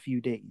 in a few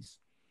days.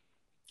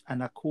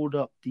 And I called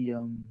up the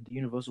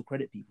Universal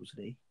Credit people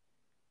today.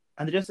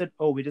 And they just said,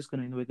 oh, we're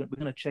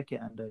gonna check it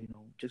and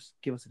just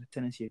give us a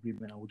tenancy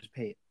agreement and we'll just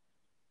pay it.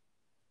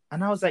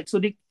 And I was like, so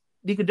they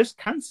could just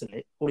cancel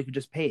it or they could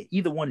just pay it.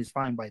 Either one is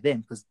fine by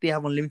them because they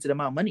have unlimited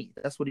amount of money.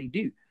 That's what they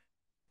do.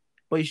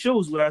 But it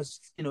shows, whereas,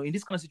 in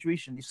this kind of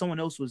situation, if someone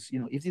else was,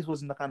 if this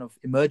wasn't a kind of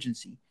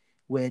emergency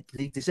where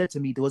they said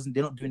to me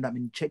they're not doing that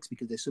many checks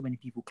because there's so many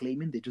people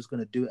claiming, they're just going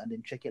to do it and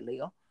then check it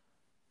later.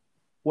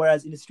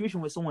 Whereas in a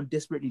situation where someone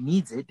desperately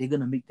needs it, they're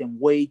going to make them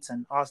wait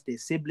and ask their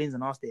siblings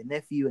and ask their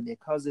nephew and their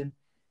cousin,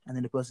 and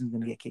then the person's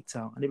going to get kicked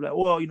out. And they'll be like,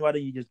 well, why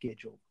don't you just get a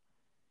job?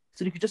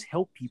 So they could just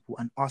help people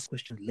and ask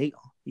questions later,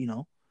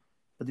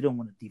 but they don't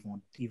want to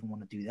even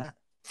want to do that.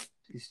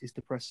 It's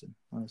depressing,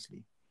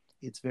 honestly.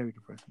 It's very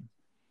depressing.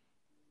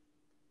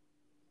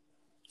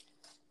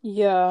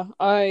 Yeah,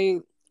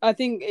 I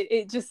think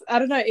it just, I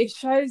don't know,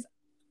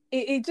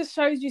 it just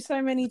shows you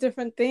so many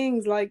different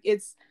things. Like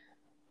it's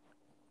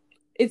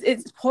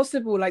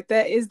possible, like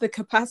there is the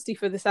capacity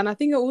for this. And I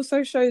think it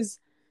also shows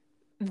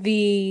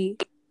the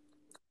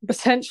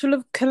potential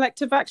of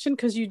collective action,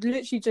 because you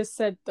literally just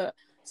said that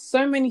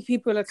so many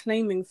people are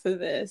claiming for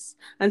this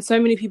and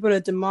so many people are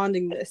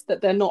demanding this,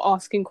 that they're not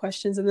asking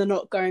questions and they're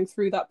not going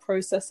through that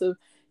process of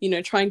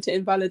trying to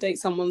invalidate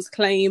someone's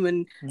claim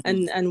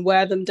and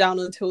wear them down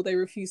until they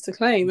refuse to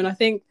claim. And I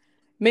think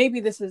maybe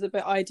this is a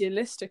bit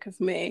idealistic of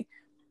me,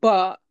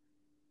 but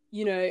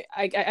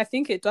I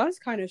think it does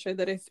kind of show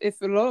that if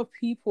a lot of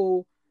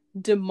people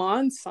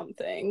demand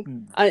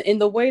something, in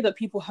the way that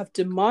people have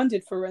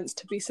demanded for rents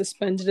to be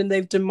suspended, and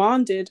they've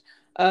demanded,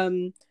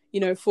 for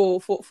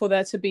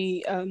there to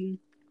be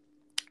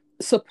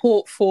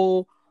support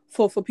for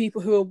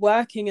people who are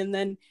working, and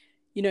then,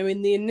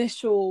 in the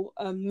initial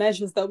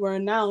measures that were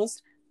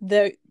announced,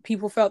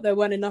 people felt there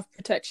weren't enough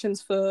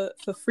protections for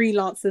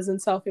freelancers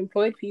and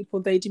self-employed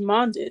people. They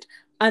demanded,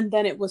 and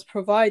then it was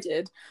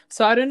provided.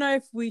 So I don't know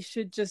if we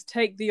should just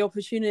take the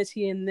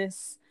opportunity in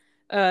this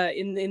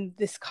in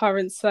this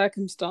current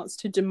circumstance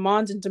to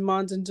demand,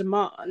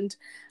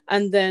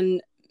 and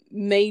then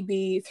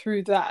maybe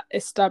through that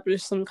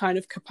establish some kind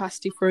of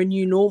capacity for a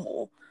new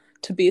normal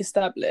to be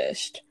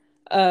established.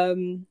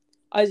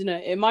 I don't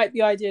know. It might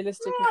be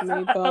idealistic of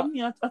me, but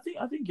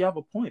I think you have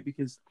a point,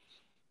 because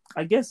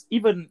I guess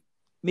even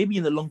maybe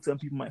in the long term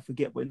people might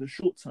forget, but in the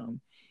short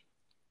term,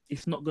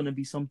 it's not going to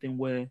be something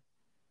where,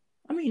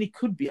 I mean, it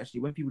could be actually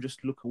when people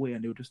just look away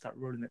and they'll just start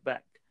rolling it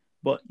back.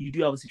 But you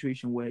do have a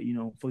situation where,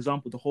 for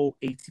example, the whole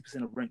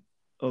 80% of rent,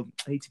 of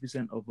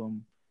 80%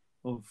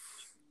 of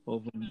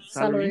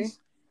salaries.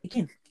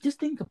 Again, just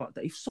think about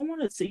that. If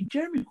someone had said,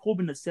 Jeremy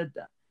Corbyn had said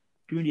that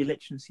during the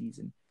election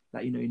season,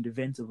 like, in the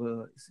event of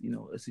a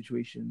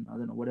situation, I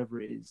don't know,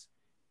 whatever it is,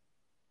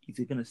 if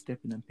they're going to step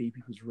in and pay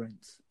people's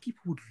rents,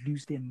 people would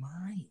lose their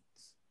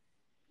minds.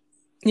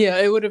 Yeah,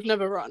 it would have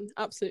never run.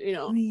 Absolutely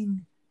not. I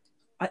mean,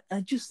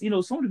 I just,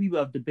 some of the people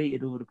I've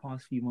debated over the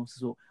past few months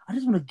as well, I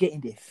just want to get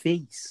in their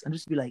face and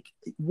just be like,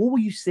 what were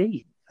you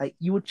saying? Like,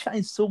 you were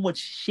chatting so much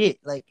shit.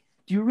 Like,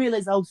 do you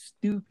realize how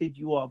stupid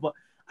you are? But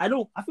I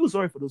feel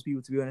sorry for those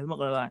people, to be honest. I'm not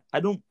gonna lie. I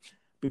don't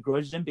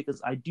begrudge them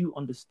because I do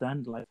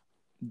understand, like,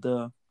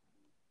 the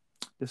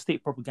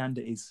state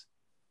propaganda is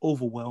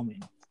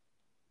overwhelming.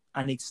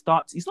 And it's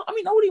not, I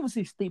wouldn't even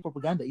say state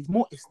propaganda. It's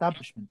more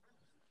establishment.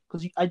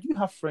 Because I do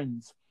have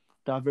friends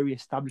that are very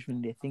establishment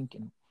in their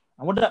thinking.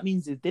 And what that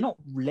means is they're not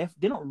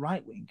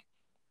right wing,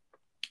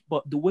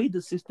 but the way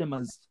the system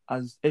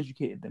has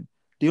educated them,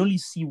 they only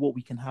see what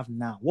we can have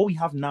now. What we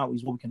have now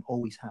is what we can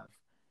always have.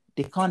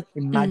 They can't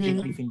imagine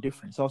anything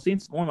different. So I was saying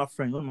to one of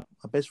my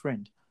best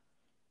friend,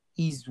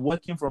 he's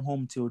working from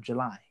home till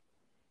July,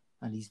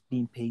 and he's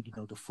being paid,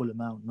 the full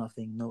amount,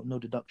 nothing, no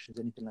deductions,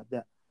 anything like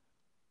that.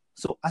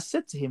 So I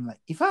said to him, like,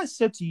 if I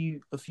said to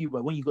you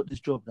when you got this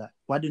job, that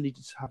why don't they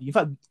just have you? In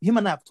fact, him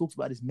and I have talked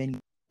about this many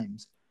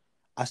times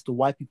as to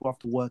why people have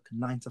to work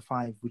 9 to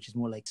 5, which is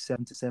more like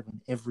 7 to 7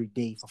 every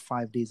day for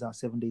 5 days out,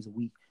 7 days a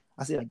week.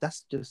 I say, like, that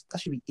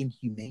should be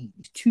inhumane.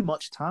 It's too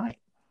much time.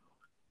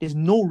 There's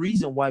no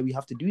reason why we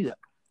have to do that.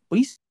 But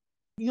he's,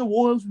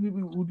 what else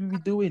would we be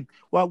doing?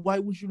 Why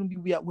shouldn't we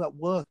be at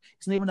work?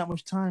 It's not even that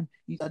much time.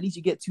 At least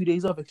you get 2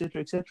 days off,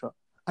 etc., etc.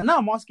 And now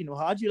I'm asking him,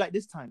 how do you like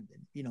this time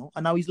then?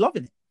 And now he's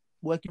loving it.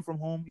 Working from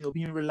home,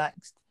 being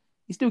relaxed.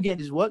 He's still getting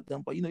his work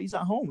done, but he's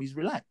at home. He's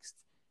relaxed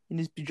in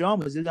his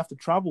pajamas. He doesn't have to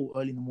travel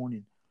early in the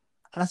morning.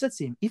 And I said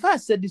to him, if I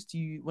had said this to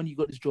you when you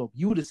got this job,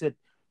 you would have said,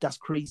 that's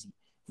crazy.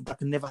 That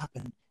can never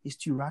happen. It's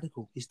too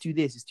radical. It's too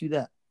this. It's too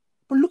that.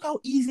 But look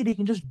how easy they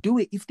can just do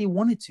it if they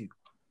wanted to.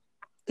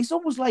 It's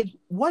almost like,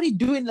 what are they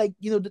doing? Like,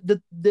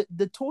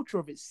 the torture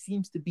of it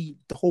seems to be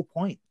the whole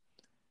point.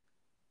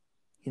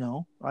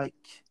 Like,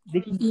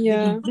 they can.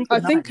 Yeah, they can I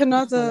think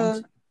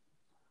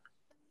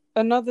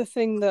another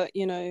thing that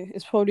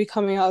is probably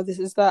coming out of this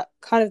is that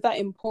kind of that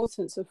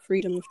importance of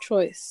freedom of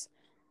choice.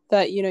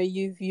 That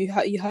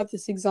you have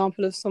this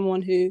example of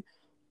someone who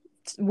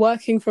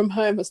working from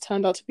home has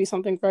turned out to be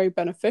something very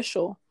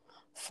beneficial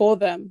for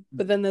them,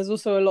 but then there's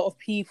also a lot of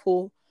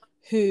people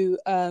who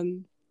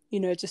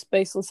just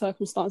based on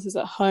circumstances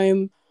at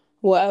home,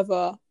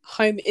 whatever,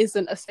 home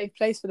isn't a safe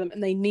place for them,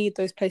 and they need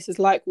those places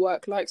like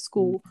work, like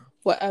school,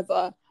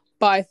 whatever.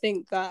 But I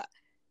think that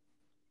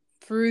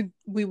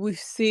we've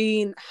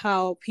seen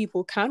how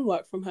people can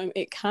work from home.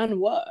 It can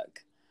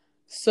work.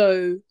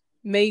 So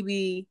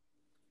maybe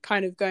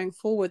kind of going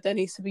forward, there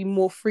needs to be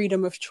more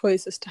freedom of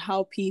choice as to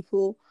how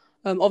people,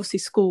 obviously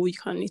school, you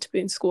kind of need to be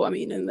in school. I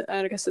mean, and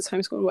I guess it's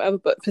homeschool and whatever,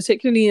 but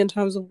particularly in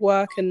terms of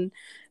work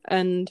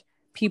and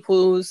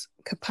people's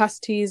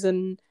capacities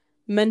and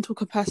mental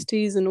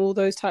capacities and all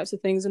those types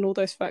of things and all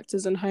those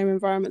factors and home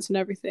environments and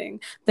everything,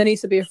 there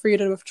needs to be a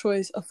freedom of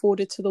choice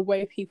afforded to the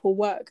way people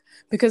work,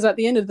 because at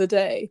the end of the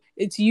day,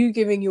 it's you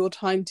giving your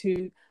time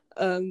to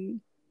a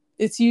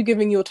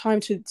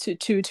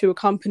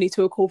company,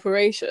 to a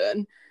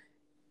corporation.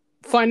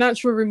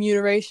 Financial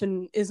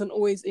remuneration isn't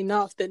always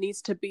enough. There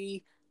needs to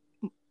be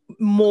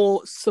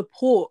more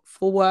support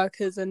for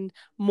workers and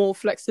more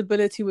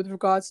flexibility with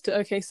regards to,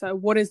 okay, so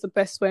what is the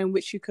best way in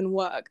which you can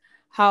work?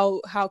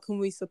 How can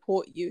we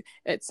support you,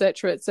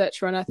 etc.,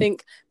 etc. And I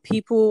think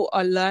people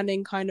are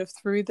learning kind of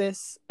through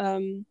this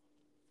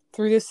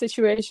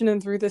situation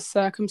and through this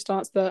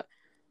circumstance that,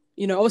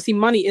 obviously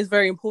money is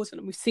very important,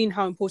 and we've seen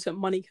how important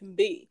money can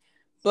be,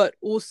 but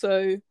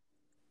also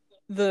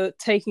the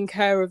taking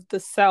care of the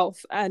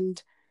self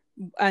and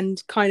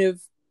kind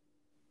of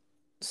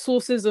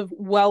sources of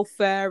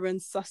welfare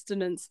and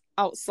sustenance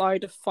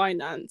outside of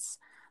finance,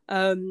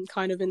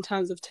 kind of in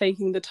terms of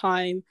taking the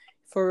time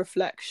for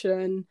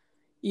reflection,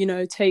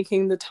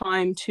 taking the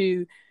time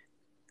to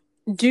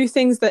do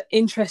things that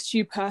interest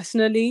you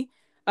personally.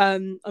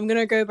 I'm going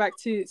to go back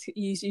to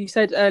you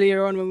said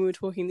earlier on when we were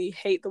talking that you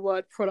hate the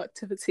word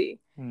productivity.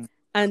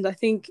 And I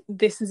think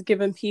this has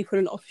given people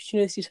an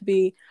opportunity to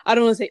be, I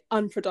don't want to say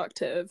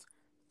unproductive,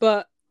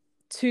 but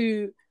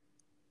to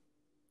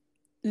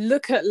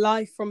look at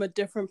life from a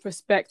different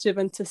perspective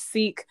and to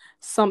seek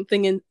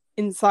something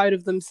inside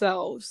of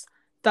themselves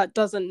that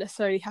doesn't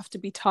necessarily have to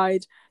be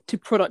tied to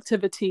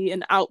productivity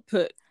and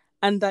output,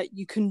 and that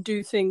you can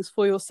do things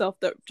for yourself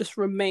that just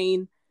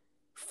remain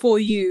for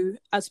you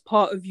as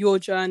part of your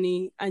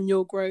journey and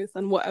your growth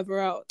and whatever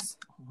else.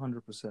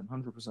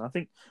 100%. I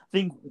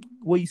think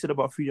what you said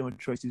about freedom of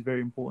choice is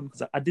very important,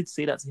 because I did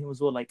say that to him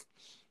as well. Like,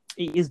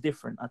 it is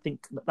different. I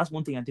think that's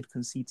one thing I did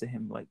concede to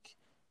him. Like,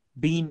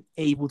 being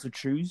able to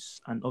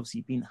choose and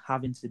obviously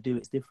having to do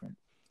it's different.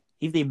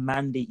 If they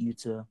mandate you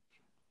to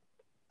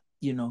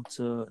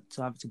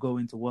have to go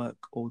into work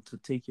or to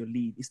take your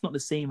leave, it's not the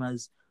same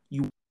as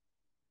you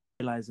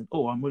realizing,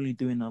 oh, I'm only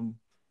doing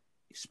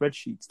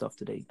spreadsheet stuff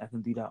today. I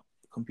can do that.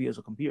 Computer's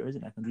a computer,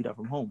 isn't it? I can do that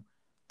from home.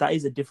 That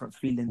is a different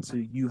feeling to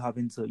you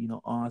having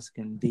to, ask,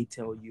 and they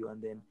tell you,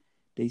 and then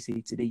they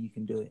say today you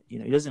can do it.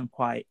 It doesn't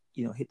quite,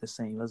 hit the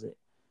same, does it?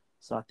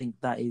 So I think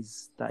that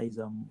is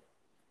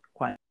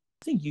quite.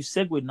 I think you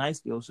segued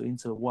nicely also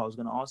into what I was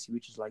going to ask you,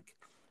 which is like,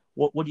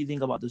 what do you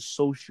think about the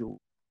social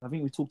I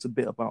think we talked a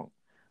bit about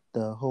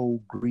the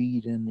whole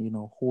greed and,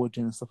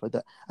 hoarding and stuff like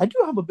that. I do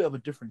have a bit of a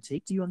different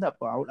take to you on that,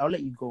 but I'll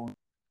let you go on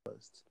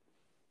first.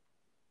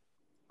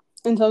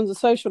 In terms of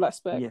social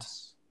aspect?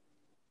 Yes.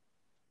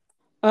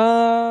 I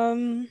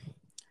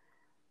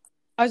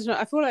don't know.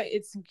 I feel like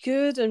it's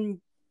good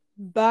and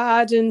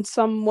bad in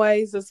some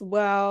ways as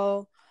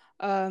well.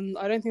 I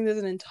don't think there's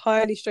an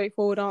entirely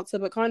straightforward answer,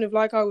 but kind of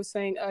like I was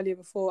saying earlier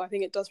before, I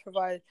think it does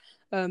provide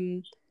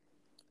an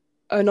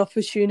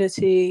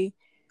opportunity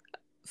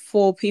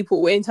for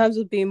people in terms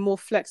of being more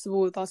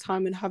flexible with our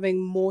time and having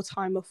more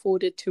time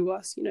afforded to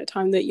us,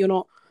 time that you're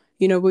not,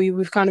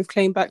 we've kind of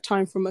claimed back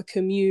time from a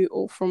commute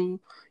or from,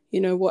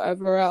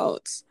 whatever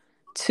else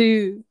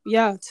to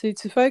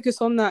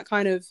focus on that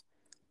kind of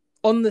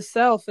on the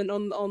self and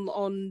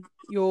on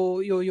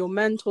your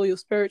mental, your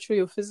spiritual,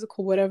 your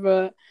physical,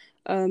 whatever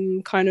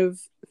kind of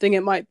thing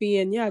it might be.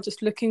 And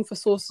just looking for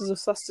sources of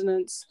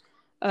sustenance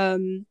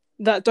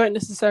that don't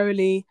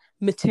necessarily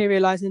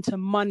materialize into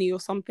money or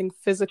something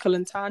physical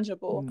and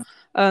tangible.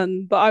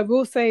 But I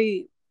will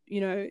say,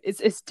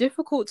 it's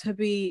difficult to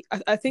be,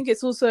 I think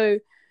it's also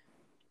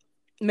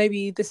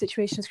maybe the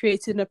situation has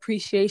created an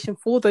appreciation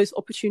for those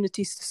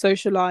opportunities to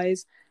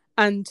socialize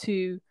and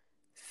to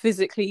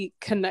physically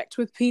connect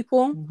with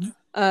people.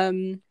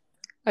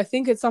 I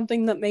think it's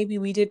something that maybe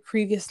we did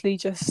previously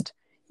just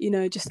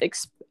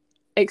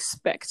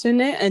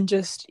expecting it and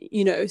just,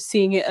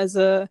 seeing it as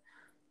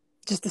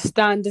just a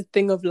standard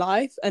thing of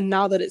life. And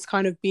now that it's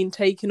kind of been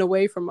taken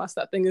away from us,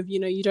 that thing of,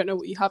 you don't know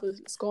what you have until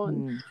it's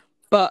gone.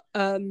 But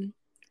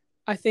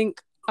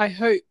I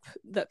hope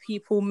that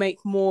people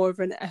make more of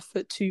an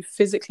effort to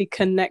physically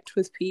connect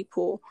with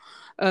people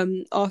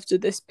after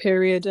this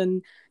period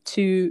and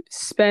to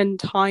spend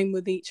time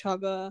with each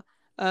other,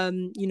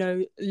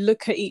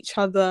 look at each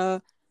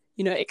other,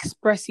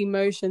 express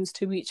emotions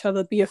to each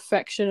other, be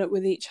affectionate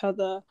with each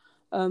other,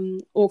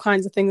 all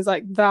kinds of things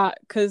like that.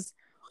 Because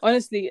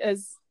honestly,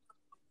 as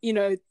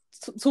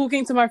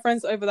talking to my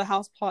friends over the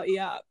house party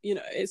app,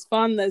 it's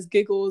fun, there's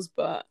giggles,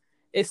 but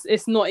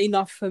it's not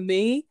enough for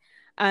me.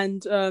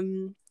 And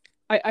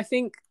I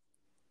think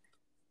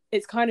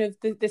it's kind of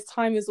this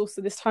time of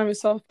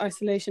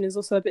self-isolation is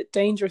also a bit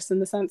dangerous in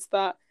the sense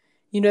that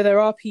there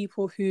are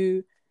people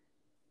who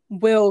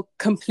will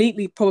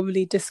completely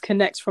probably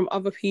disconnect from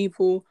other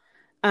people,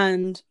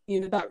 and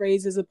that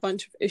raises a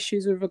bunch of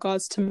issues with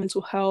regards to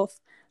mental health.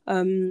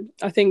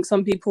 I think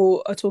some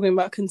people are talking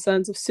about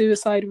concerns of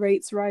suicide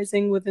rates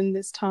rising within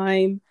this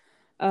time.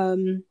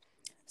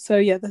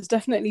 So there's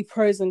definitely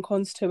pros and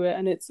cons to it,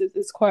 and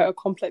it's quite a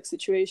complex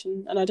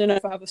situation. And I don't know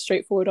if I have a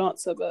straightforward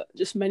answer, but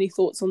just many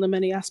thoughts on the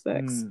many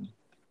aspects.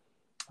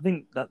 I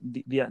think that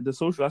the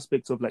social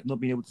aspects of like not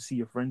being able to see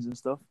your friends and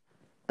stuff,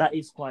 that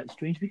is quite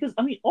strange because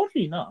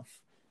oddly enough,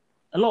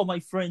 a lot of my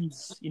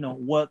friends,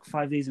 work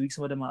 5 days a week.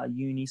 Some of them are at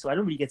uni, so I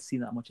don't really get to see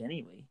that much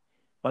anyway.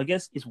 But I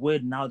guess it's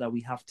weird now that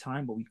we have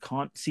time, but we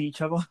can't see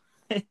each other.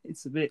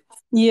 It's a bit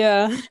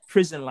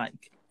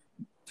prison-like.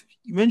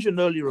 You mentioned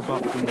earlier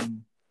about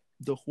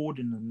the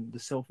hoarding and the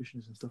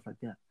selfishness and stuff like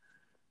that.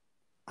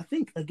 I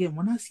think, again,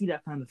 when I see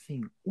that kind of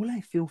thing, all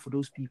I feel for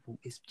those people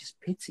is just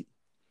pity.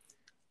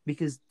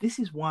 Because this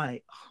is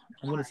why,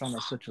 I'm going to sound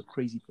like such a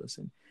crazy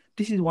person,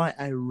 this is why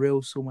I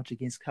rail so much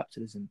against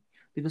capitalism.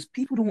 Because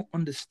people don't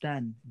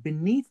understand,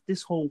 beneath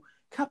this whole,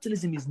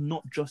 capitalism is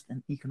not just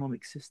an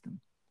economic system.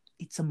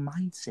 It's a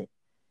mindset.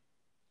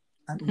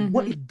 And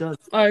what it does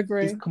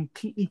is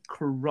completely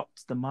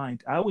corrupts the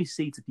mind. I always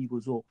say to people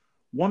as well,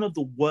 one of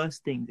the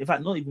worst things, in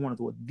fact, not even one of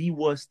the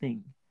worst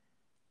thing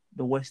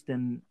the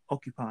Western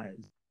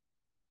occupiers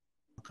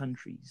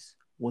countries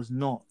was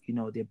not,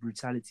 their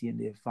brutality and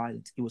their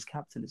violence. It was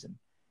capitalism.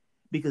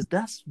 Because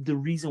that's the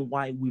reason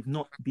why we've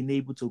not been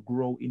able to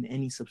grow in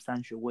any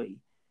substantial way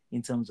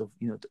in terms of,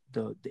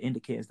 the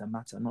indicators that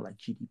matter, not like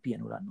GDP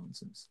and all that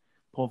nonsense.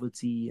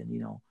 Poverty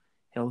and,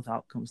 health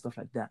outcomes, stuff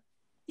like that.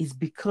 It's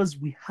because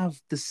we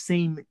have the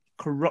same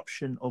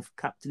corruption of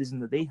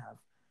capitalism that they have.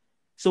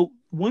 So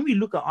when we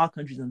look at our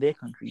countries and their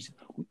countries,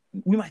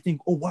 we might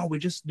think, oh, wow,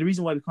 the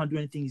reason why we can't do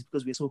anything is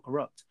because we're so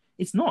corrupt.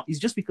 It's not. It's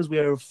just because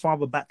we're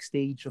farther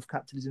backstage of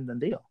capitalism than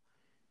they are.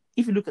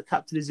 If you look at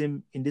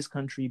capitalism in this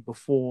country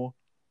before,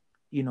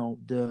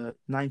 the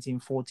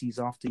 1940s,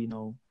 after,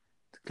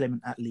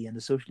 Clement Attlee and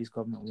the socialist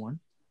government won,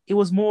 it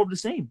was more of the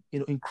same.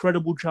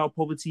 Incredible child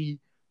poverty,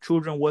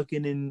 children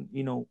working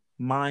in,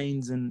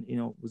 mines and,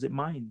 was it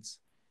mines?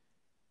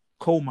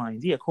 Coal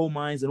mines. Yeah, coal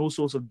mines and all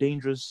sorts of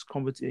dangerous,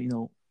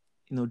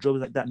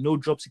 jobs like that. No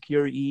job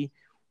security.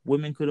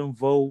 Women couldn't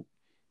vote.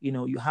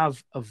 You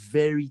have a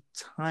very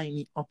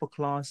tiny upper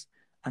class,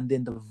 and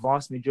then the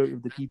vast majority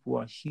of the people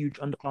are huge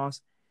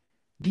underclass.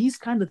 These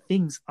kind of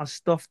things are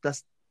stuff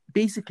that's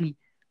basically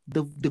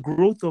the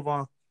growth of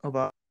our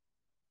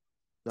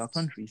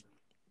countries.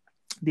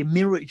 They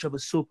mirror each other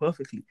so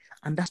perfectly,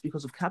 and that's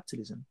because of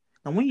capitalism.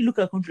 And when you look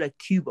at a country like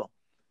Cuba,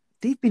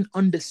 they've been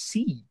under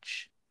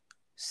siege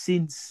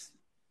since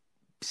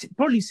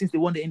they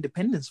won their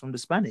independence from the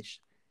Spanish.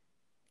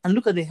 And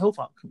look at their health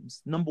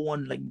outcomes. Number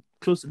one, like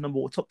close to number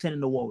one, top 10 in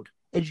the world.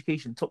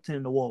 Education, top 10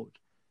 in the world.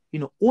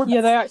 All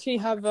yeah, they actually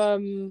have.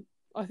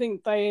 I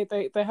think they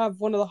have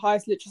one of the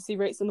highest literacy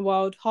rates in the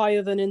world,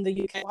 higher than in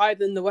the UK, higher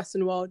than the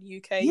Western world,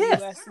 UK,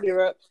 US,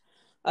 Europe.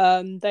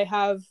 They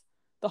have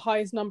the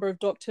highest number of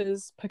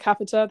doctors per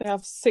capita. They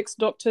have 6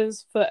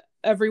 doctors for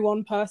every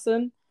one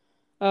person.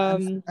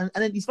 And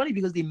then it's funny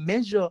because they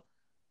measure,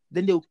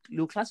 then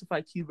they'll classify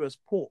Cuba as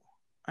poor,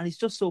 and it's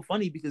just so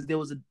funny because there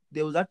was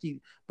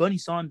actually Bernie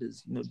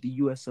Sanders, the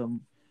US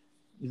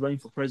is running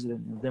for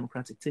president in the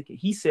Democratic ticket.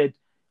 He said,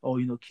 "Oh,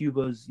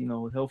 Cuba's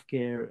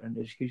healthcare and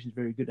education is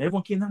very good." And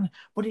everyone came down,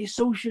 but it's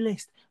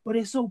socialist, but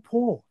it's so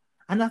poor.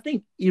 And I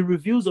think it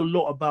reveals a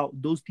lot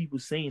about those people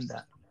saying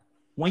that.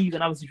 When you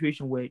can have a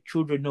situation where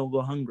children don't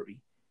go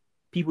hungry,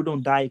 people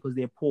don't die because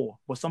they're poor,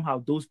 but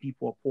somehow those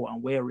people are poor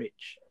and we're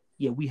rich.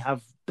 Yeah, we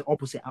have the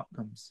opposite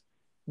outcomes.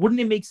 Wouldn't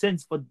it make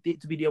sense for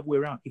it to be the other way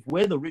around? If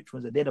we're the rich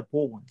ones and they're the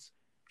poor ones,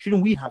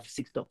 shouldn't we have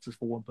 6 doctors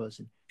for one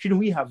person? Shouldn't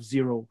we have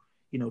 0,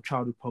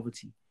 childhood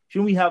poverty?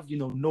 Shouldn't we have,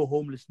 no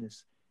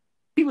homelessness?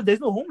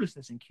 There's no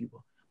homelessness in Cuba.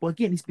 But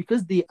again, it's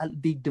because they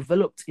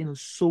developed in a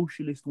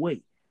socialist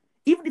way.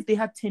 Even if they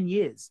had 10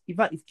 years, in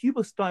fact, if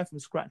Cuba started from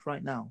scratch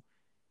right now,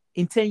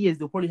 in 10 years,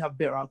 they'll probably have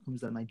better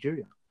outcomes than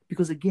Nigeria.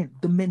 Because again,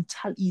 the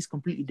mentality is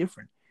completely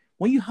different.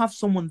 When you have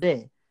someone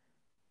there,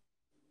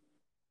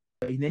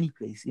 in any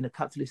place, in a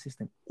capitalist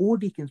system, all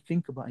they can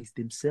think about is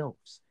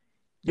themselves.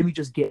 Let me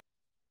just get...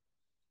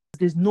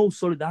 There's no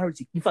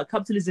solidarity. In fact,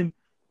 capitalism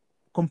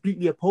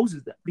completely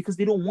opposes that because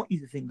they don't want you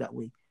to think that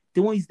way.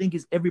 They want you to think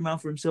it's every man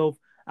for himself.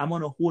 I'm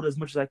going to hoard as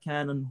much as I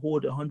can and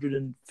hoard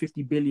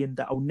 150 billion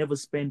that I'll never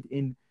spend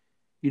in,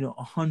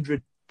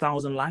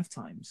 100,000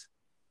 lifetimes.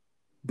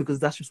 Because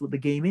that's just what the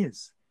game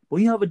is. But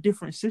you have a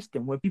different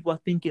system where people are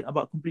thinking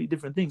about completely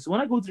different things. So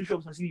when I go to the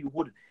shops and I see you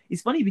hoarded,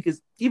 it's funny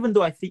because even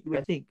though I think the way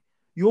I think,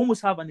 you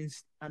almost have an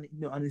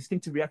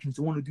instinctive reaction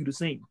to want to do the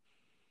same.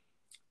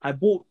 I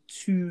bought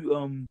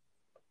two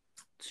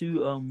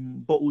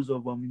bottles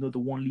of the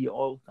 1 liter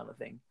oil kind of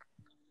thing.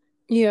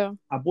 Yeah.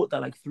 I bought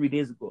that like 3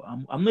 days ago.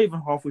 I'm not even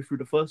halfway through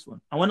the first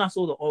one. And when I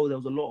saw the oil, there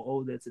was a lot of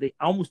oil there today.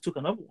 I almost took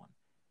another one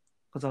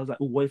because I was like,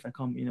 oh, what if I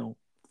come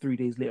 3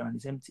 days later and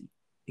it's empty?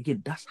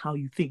 Again, that's how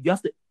you think. You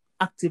have to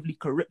actively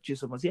correct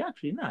yourself and say,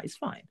 actually, nah, it's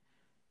fine.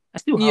 I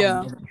still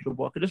have an extra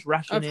box. I could just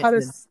ration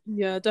it.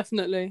 Yeah,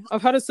 definitely.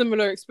 I've had a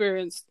similar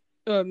experience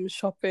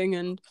shopping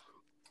and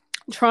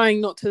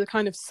trying not to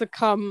kind of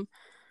succumb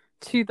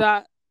to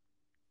that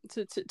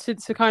to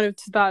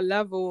that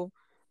level.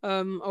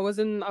 I was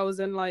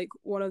in like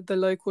one of the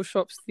local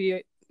shops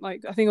I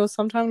think it was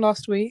sometime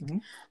last week,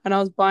 and I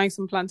was buying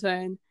some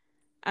plantain,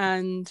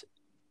 and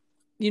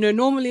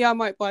normally I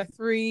might buy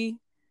 3,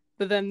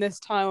 but then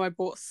this time I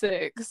bought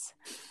 6.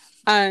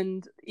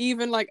 And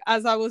even like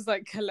as I was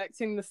like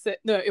collecting the 6,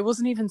 no, it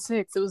wasn't even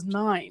 6, it was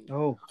 9.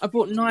 Oh, I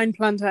bought 9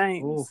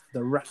 plantains. Oh,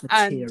 the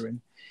racketeering.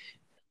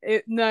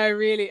 No,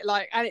 really,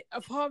 like, and a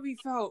part of me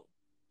felt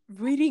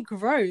really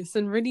gross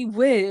and really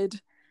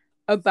weird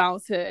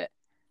about it.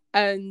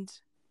 And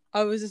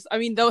I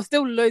mean, there were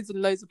still loads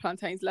and loads of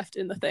plantains left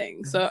in the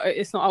thing, so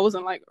it's not. I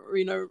wasn't like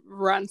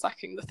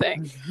ransacking the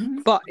thing,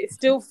 but it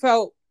still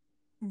felt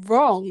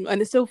wrong,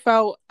 and it still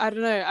felt, I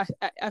don't know,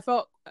 I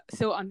felt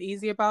still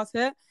uneasy about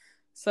it.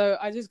 So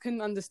I just couldn't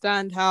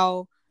understand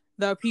how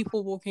there are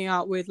people walking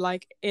out with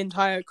like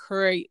entire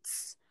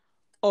crates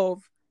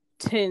of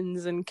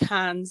tins and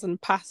cans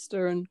and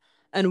pasta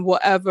and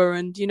whatever,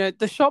 and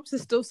the shops are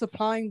still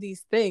supplying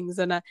these things,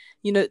 and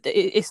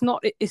it's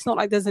not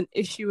like there's an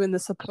issue in the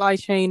supply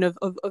chain of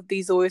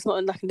these, or it's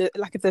not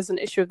like if there's an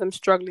issue of them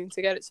struggling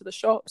to get it to the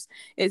shops.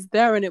 It's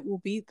there and it will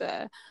be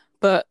there.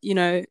 But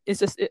it's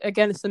just,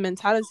 again, it's the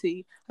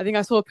mentality. I think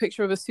I saw a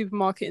picture of a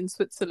supermarket in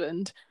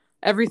Switzerland.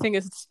 Everything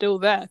is still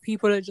there.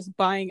 People are just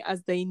buying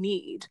as they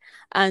need,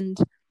 and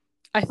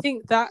I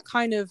think that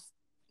kind of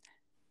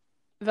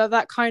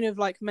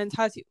like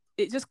mentality,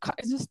 it just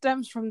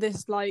stems from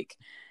this like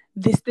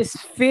this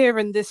fear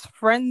and this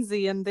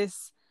frenzy and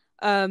this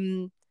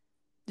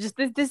just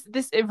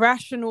this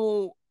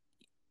irrational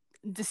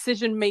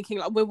decision making.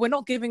 Like we're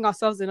not giving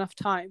ourselves enough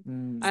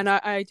time. And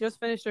I just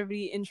finished a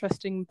really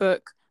interesting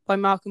book by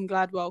Malcolm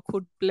Gladwell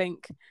called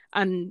Blink,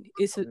 and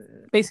it's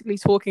basically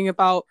talking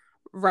about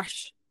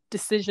rash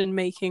decision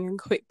making and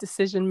quick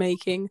decision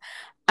making,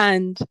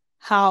 and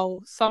how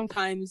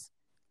sometimes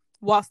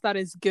whilst that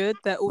is good,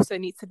 there also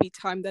needs to be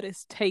time that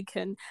is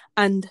taken,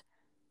 and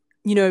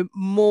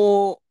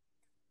more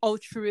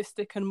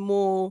altruistic and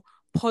more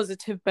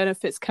positive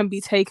benefits can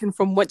be taken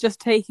from just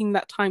taking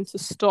that time to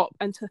stop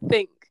and to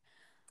think.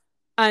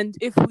 And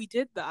if we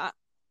did that,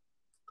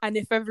 and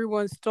if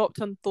everyone stopped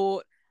and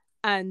thought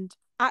and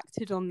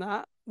acted on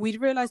that,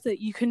 we'd realize that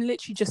you can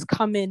literally just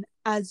come in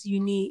as you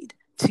need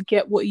to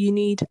get what you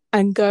need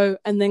and go,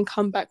 and then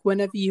come back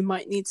whenever you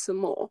might need some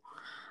more.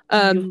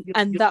 And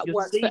that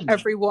works for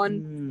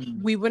everyone.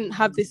 We wouldn't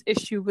have this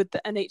issue with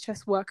the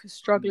NHS workers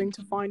struggling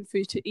to find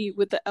food to eat,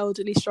 with the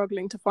elderly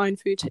struggling to find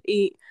food to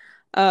eat.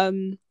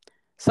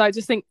 So I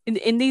just think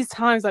in these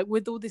times, like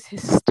with all this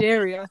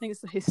hysteria, I think it's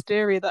the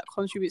hysteria that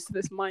contributes to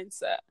this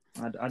mindset.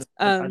 I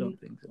don't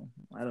think so.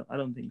 I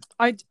don't think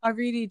so. I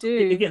really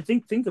do. Again,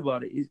 think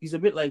about it. It's a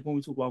bit like when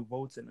we talk about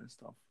voting and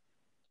stuff.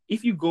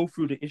 If you go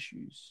through the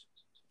issues,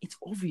 it's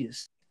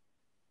obvious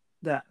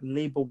that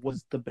Labour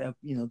was the better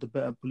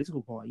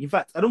political party. In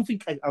fact, I don't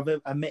think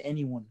I met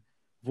anyone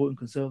voting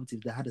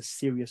Conservative that had a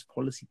serious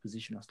policy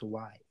position as to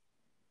why.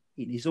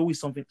 It's always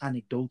something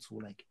anecdotal,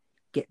 like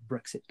get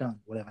Brexit done,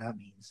 whatever that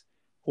means,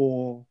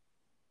 or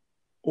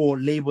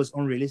Labour's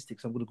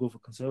unrealistic, so I'm going to go for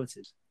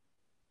Conservatives.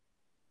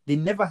 They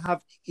never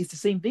have. It's the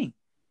same thing.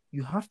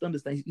 You have to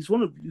understand. It's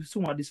you're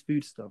talking about this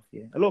food stuff.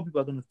 Yeah, a lot of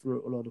people are going to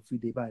throw a lot of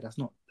food they buy. That's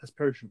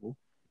perishable.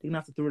 They're going to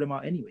have to throw them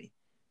out anyway.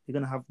 They're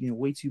going to have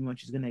way too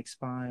much. It's going to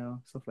expire,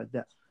 stuff like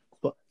that.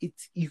 But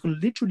you can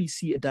literally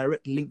see a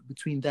direct link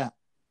between that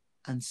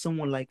and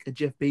someone like a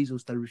Jeff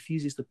Bezos that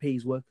refuses to pay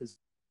his workers,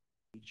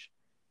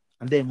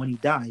 and then when he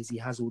dies, he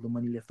has all the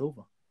money left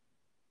over.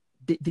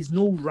 There's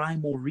no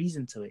rhyme or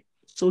reason to it.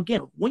 So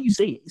again, when you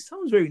say it, it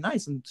sounds very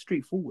nice and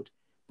straightforward.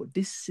 But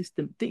this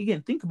system,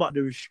 think about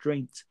the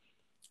restraint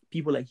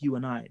people like you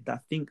and I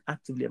that think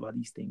actively about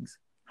these things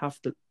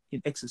have to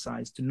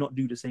exercise to not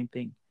do the same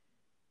thing.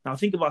 Now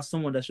think about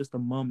someone that's just a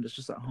mum that's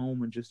just at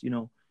home and just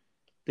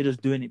they're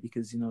just doing it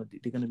because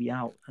they're going to be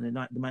out and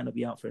they might not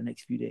be out for the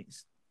next few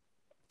days.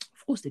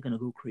 Of course they're going to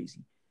go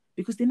crazy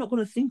because they're not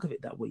going to think of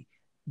it that way.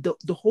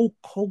 The whole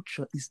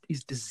culture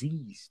is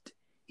diseased.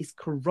 It's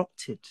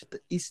corrupted.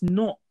 It's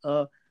not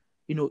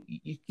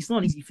it's not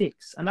an easy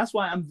fix. And that's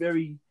why I'm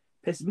very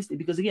pessimistic,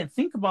 because again,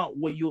 think about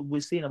what you were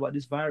saying about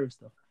this virus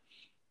stuff.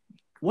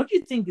 What do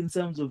you think in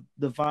terms of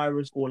the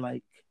virus or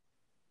like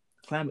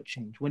climate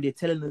change when they're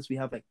telling us we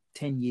have like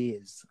 10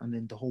 years and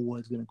then the whole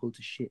world's going to go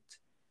to shit?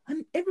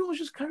 And everyone's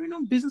just carrying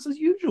on business as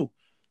usual.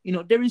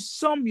 There is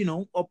some,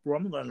 uproar,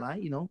 I'm not going to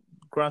lie,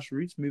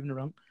 grassroots moving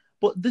around.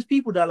 But there's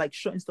people that are like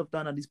shutting stuff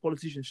down, and these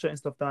politicians shutting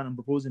stuff down and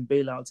proposing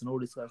bailouts and all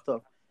this kind of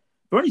stuff.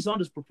 Bernie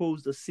Sanders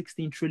proposed a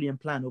 16 trillion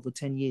plan over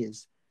 10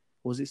 years.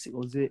 Was it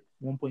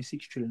 1.6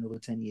 trillion over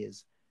 10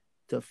 years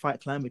to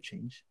fight climate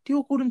change? They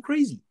all called him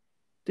crazy.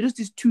 There's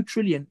this 2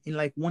 trillion in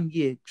like 1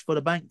 year for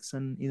the banks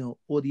and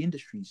all the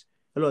industries.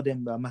 A lot of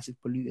them are massive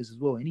polluters as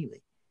well.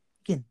 Anyway,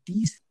 again,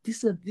 these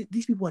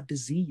people are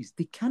diseased.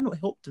 They cannot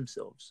help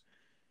themselves,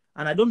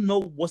 and I don't know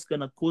what's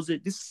gonna cause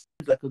it. This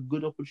is like a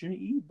good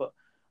opportunity, but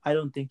I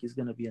don't think it's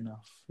gonna be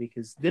enough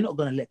because they're not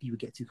gonna let people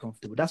get too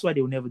comfortable. That's why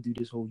they will never do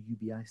this whole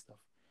UBI stuff,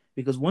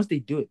 because once they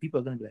do it, people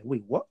are gonna be like,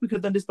 "Wait, what? We could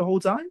have done this the whole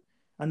time,"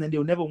 and then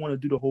they'll never want to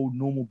do the whole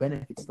normal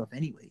benefit stuff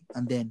anyway.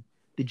 And then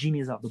the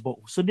genie is out the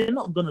bottle, so they're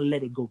not gonna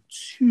let it go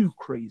too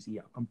crazy.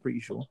 I'm pretty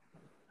sure.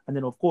 And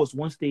then of course,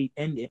 once they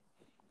end it,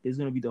 there's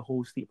going to be the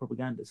whole state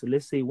propaganda. So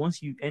let's say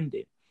once you end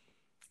it,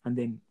 and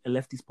then a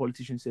leftist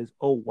politician says,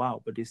 oh,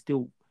 wow, but there's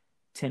still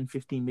 10,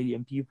 15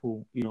 million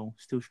people,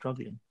 still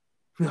struggling.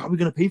 How are we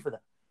going to pay for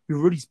that? We've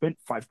already spent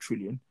 5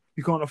 trillion.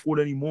 We can't afford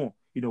any more.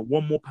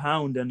 One more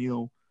pound and,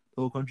 the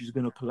whole country is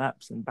going to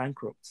collapse and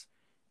bankrupt.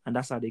 And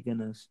that's how they're going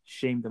to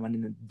shame them. And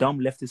then the dumb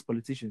leftist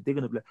politicians, they're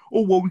going to be like,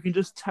 oh, well, we can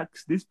just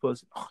tax this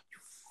person. Oh, you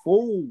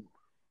fool.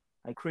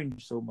 I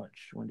cringe so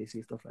much when they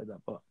say stuff like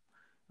that. But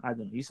I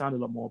don't know. You sound a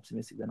lot more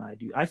optimistic than I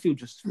do. I feel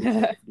just for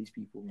these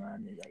people,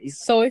 man.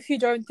 So if you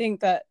don't think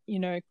that,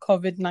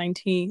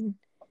 COVID-19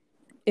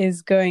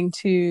 is going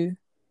to,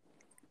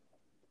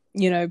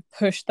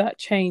 push that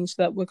change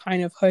that we're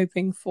kind of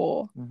hoping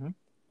for,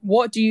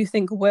 what do you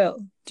think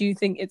will? Do you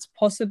think it's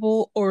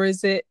possible, or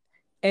is it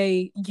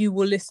a you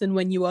will listen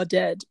when you are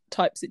dead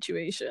type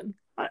situation?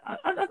 I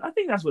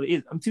think that's what it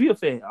is. To be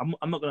fair,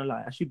 I'm not going to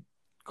lie. I should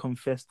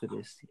confess to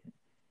this.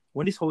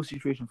 When this whole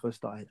situation first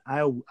started,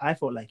 I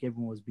felt like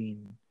everyone was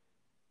being,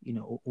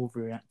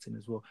 overreacting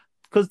as well.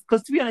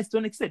 Because to be honest, to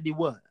an extent, they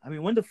were. I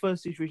mean, when the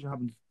first situation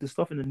happened, the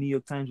stuff in the New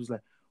York Times was like,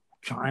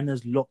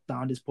 China's locked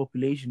down this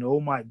population. Oh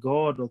my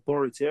God,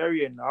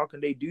 authoritarian. How can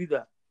they do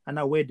that? And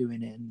now we're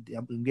doing it. And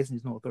I'm guessing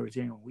it's not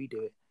authoritarian when we do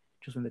it,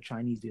 just when the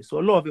Chinese do it. So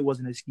a lot of it was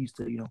an excuse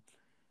to,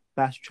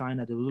 bash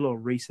China. There was a lot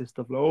of racist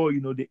stuff like, oh,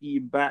 they're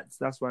eating bats.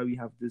 That's why we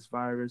have this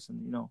virus.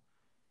 And,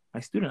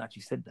 my student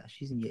actually said that.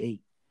 She's in year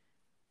 8.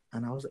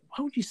 And I was like,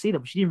 why would you say that?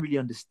 But she didn't really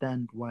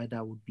understand why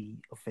that would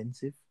be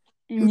offensive.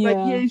 She was like,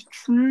 yeah, it's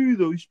true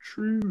though. It's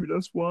true.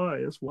 That's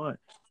why.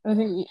 I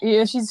think,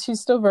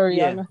 she's still very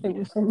young. I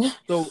think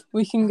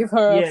we can give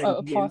her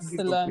a pass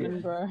to learn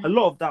and grow. A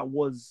lot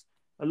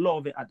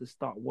of it at the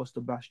start was to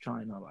bash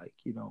China. Like,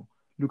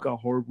 look how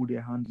horrible they're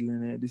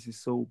handling it. This is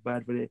so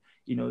bad for it.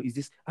 Is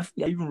this? I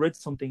think I even read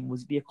something.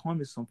 Was it The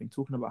Economist something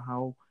talking about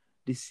how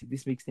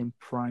this makes them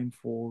prime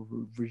for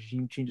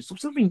regime changes? So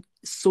something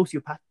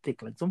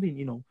sociopathic, like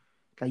something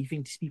like you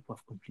think these people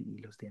have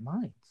completely lost their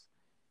minds.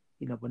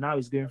 But now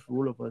it's going for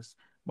all of us.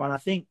 But I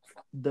think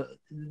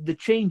the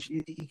change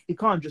it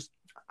can't just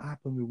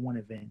happen with one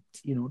event.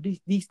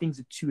 These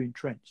things are too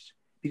entrenched,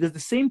 because the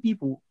same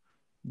people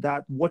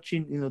that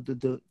watching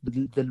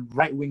the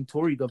right wing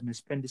Tory government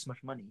spend this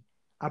much money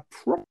are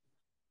probably,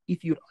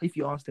 if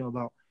you ask them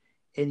about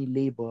any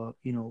Labour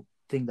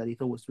thing that they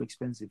thought was too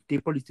expensive, they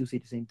probably still say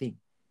the same thing.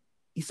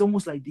 it's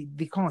almost like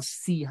they can't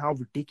see how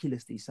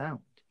ridiculous they sound.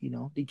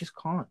 They just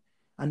can't.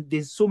 And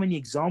there's so many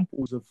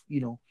examples of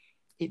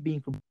it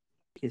being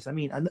ridiculous. I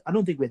mean, I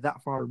don't think we're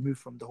that far removed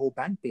from the whole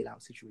bank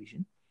bailout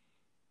situation.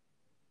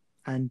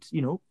 And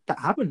that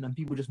happened, and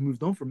people just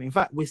moved on from it. In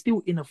fact, we're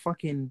still in a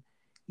fucking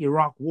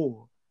Iraq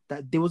war.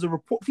 That there was a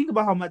report. Think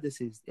about how mad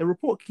this is. A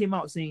report came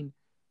out saying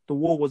the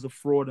war was a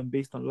fraud and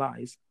based on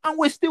lies, and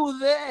we're still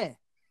there.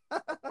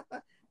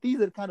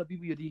 These are the kind of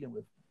people you're dealing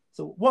with.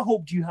 So, what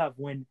hope do you have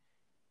when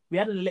we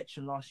had an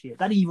election last year?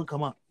 That didn't even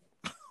come up.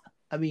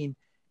 I mean,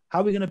 how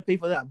are we going to pay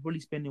for that?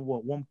 Probably spending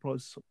what,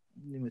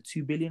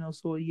 2 billion or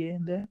so a year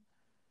in there?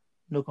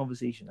 No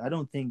conversation. I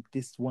don't think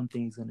this one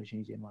thing is going to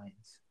change their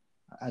minds.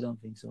 I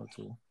don't think so at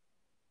all.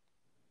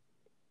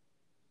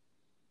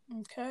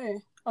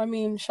 Okay. I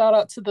mean, shout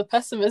out to the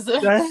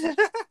pessimism.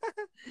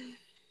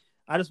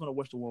 I just want to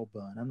watch the world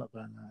burn. I'm not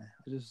going to lie.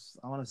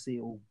 I want to see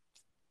it all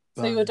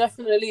burn. So you're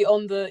definitely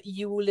on the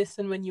 "you will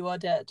listen when you are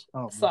dead"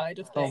 side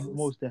of things.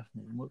 Most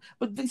definitely.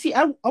 But see,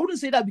 I wouldn't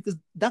say that, because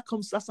that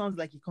sounds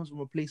like it comes from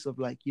a place of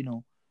like,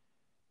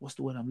 what's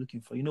the word I'm looking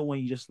for? When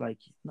you just like,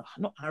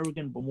 not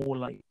arrogant, but more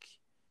like,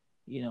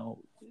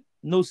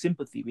 no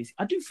sympathy, basically.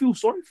 I do feel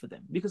sorry for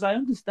them, because I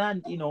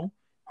understand,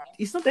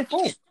 it's not their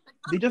fault.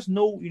 They just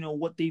know,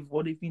 what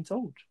they've been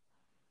told.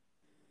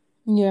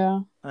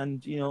 Yeah.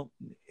 And,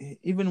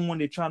 even when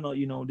they're trying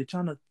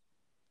to,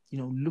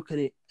 look at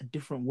it a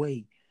different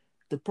way,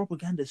 the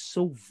propaganda is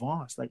so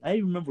vast. Like, I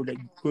remember like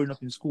growing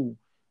up in school,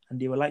 and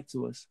they were like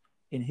to us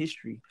in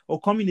history,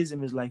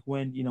 communism is like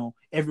when,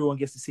 everyone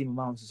gets the same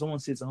amount. So someone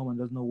sits at home and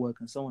does no work,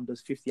 and someone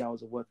does 50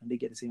 hours of work and they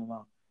get the same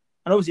amount.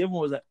 And obviously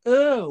everyone was like,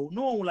 oh,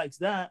 no one likes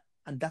that.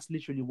 And that's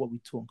literally what we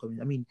taught on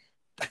communism.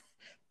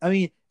 I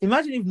mean,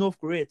 imagine if North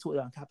Korea taught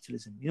that on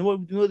capitalism. You know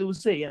what they would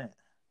say, yeah?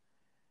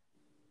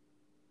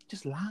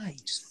 Just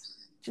lies.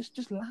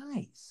 Just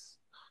lies.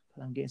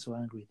 I'm getting so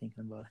angry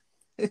thinking about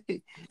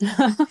it.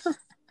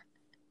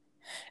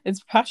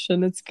 It's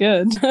passion. It's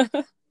good.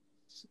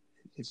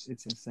 It's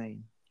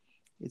insane.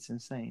 It's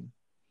insane.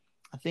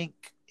 I think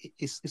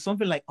it's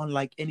something like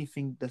unlike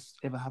anything that's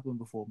ever happened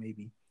before,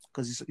 maybe.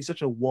 Because it's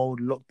such a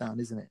world lockdown,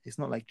 isn't it? It's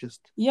not like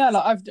just... Yeah,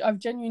 like I've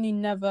genuinely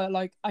never,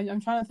 like,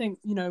 I'm trying to think,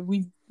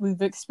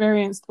 we've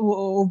experienced,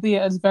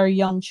 albeit as very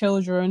young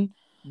children,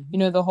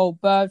 the whole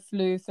bird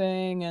flu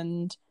thing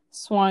and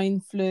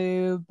swine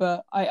flu,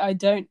 but I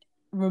don't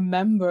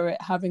remember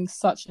it having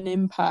such an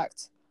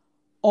impact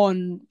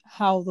on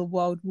how the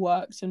world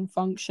worked and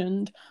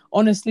functioned.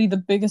 Honestly, the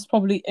biggest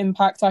probably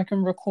impact I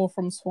can recall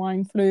from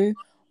swine flu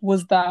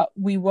was that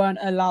we weren't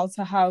allowed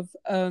to have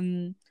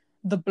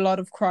the blood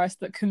of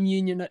Christ at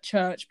communion at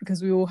church,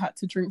 because we all had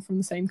to drink from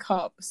the same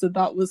cup. So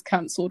that was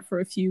cancelled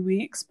for a few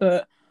weeks.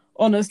 But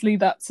honestly,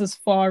 that's as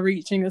far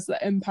reaching as the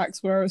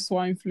impacts were of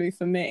swine flu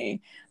for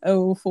me,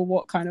 or for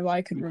what kind of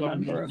I can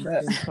remember of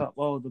it.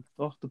 Oh, the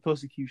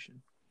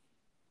persecution.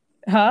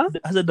 Huh?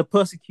 I said the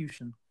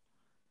persecution.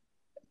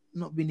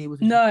 Not being able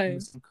to drink from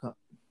the same cup.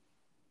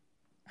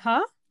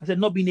 Huh? I said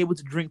not being able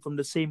to drink from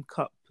the same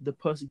cup. The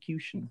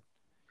persecution.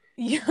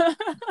 Yeah.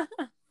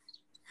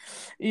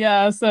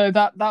 Yeah, so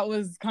that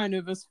was kind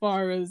of as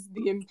far as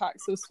the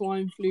impacts of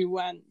swine flu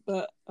went.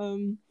 But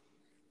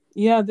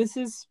yeah, this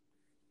is,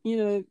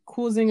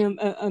 causing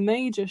a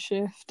major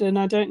shift, and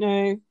I don't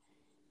know,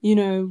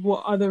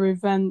 what other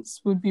events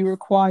would be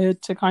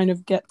required to kind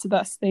of get to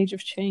that stage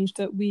of change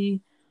that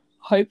we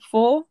hope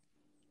for.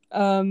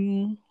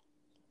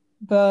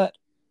 But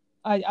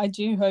I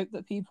do hope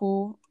that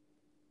people,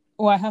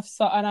 I have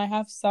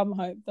some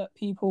hope that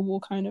people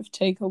will kind of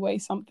take away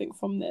something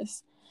from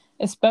this,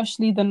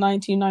 especially the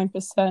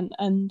 99%.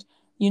 And,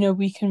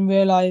 we can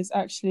realize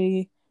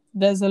actually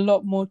there's a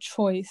lot more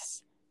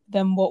choice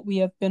than what we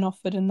have been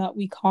offered, and that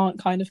we can't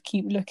kind of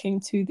keep looking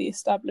to the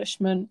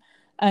establishment.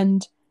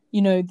 And,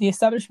 the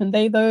establishment,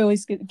 they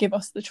always give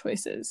us the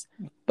choices.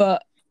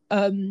 But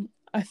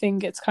I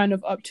think it's kind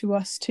of up to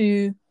us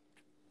to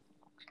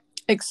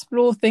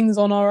explore things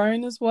on our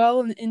own as well,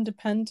 and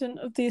independent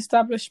of the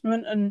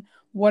establishment and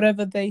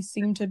whatever they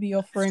seem to be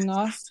offering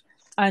us.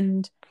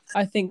 And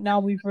I think now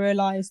we've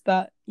realized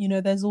that,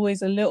 there's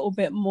always a little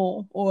bit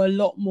more or a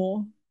lot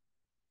more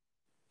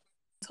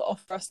to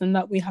offer us, and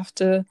that we have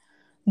to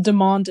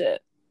demand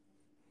it.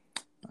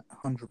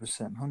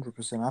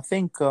 100%. I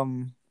think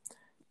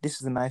this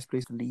is a nice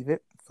place to leave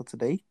it for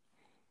today.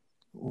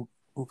 We'll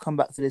come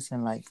back to this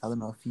in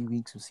a few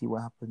weeks. We'll see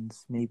what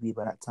happens. Maybe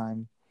by that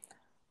time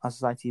our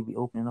society will be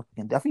opening up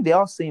again. I think they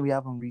are saying we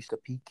haven't reached a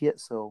peak yet,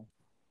 so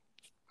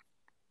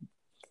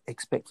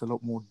expect a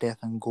lot more death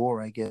and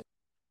gore, I guess.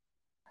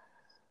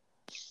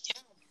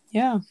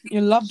 Yeah,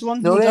 your loved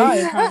ones will die,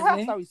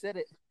 apparently. That's how he said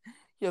it.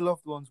 Your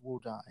loved ones will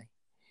die.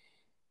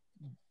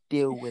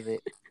 Deal with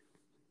it.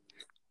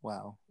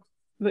 Wow.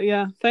 But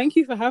yeah, thank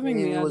you for having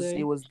me, Ade.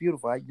 It was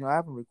beautiful. I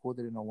haven't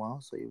recorded in a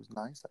while, so it was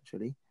nice,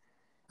 actually.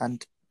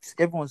 And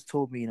everyone's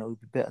told me, it would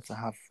be better to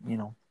have,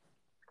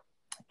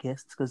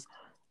 guests, because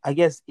I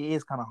guess it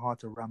is kind of hard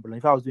to ramble.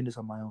 If I was doing this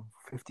on my own,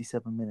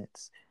 57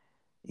 minutes,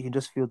 you can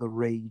just feel the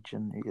rage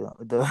and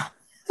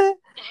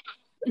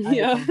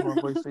Yeah.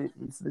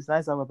 It's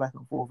nice to have a back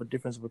and forth, a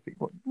difference of opinion.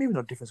 Well, maybe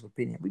not difference of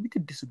opinion. We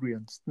did disagree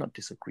on, not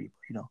disagree,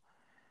 but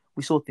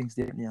we saw things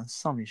differently on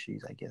some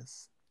issues, I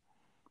guess.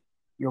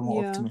 You're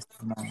more optimistic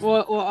than I am.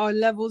 Or our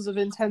levels of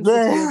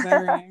intensity are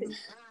varying.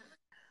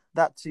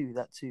 That too.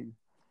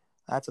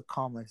 I had to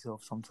calm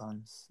myself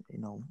sometimes,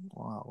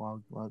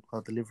 while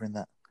delivering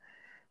that.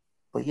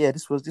 But yeah,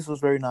 this was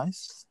very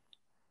nice.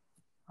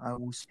 I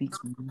will speak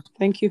to you.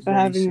 Thank you for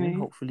having me.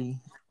 Hopefully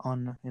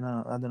on, I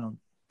don't know,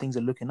 things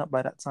are looking up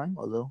by that time,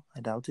 although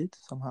I doubt it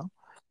somehow.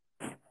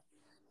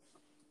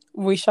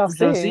 We shall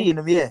see. In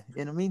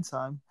the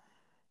meantime,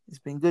 it's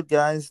been good,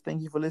 guys.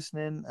 Thank you for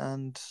listening,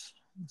 and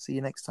see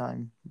you next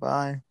time.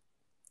 Bye.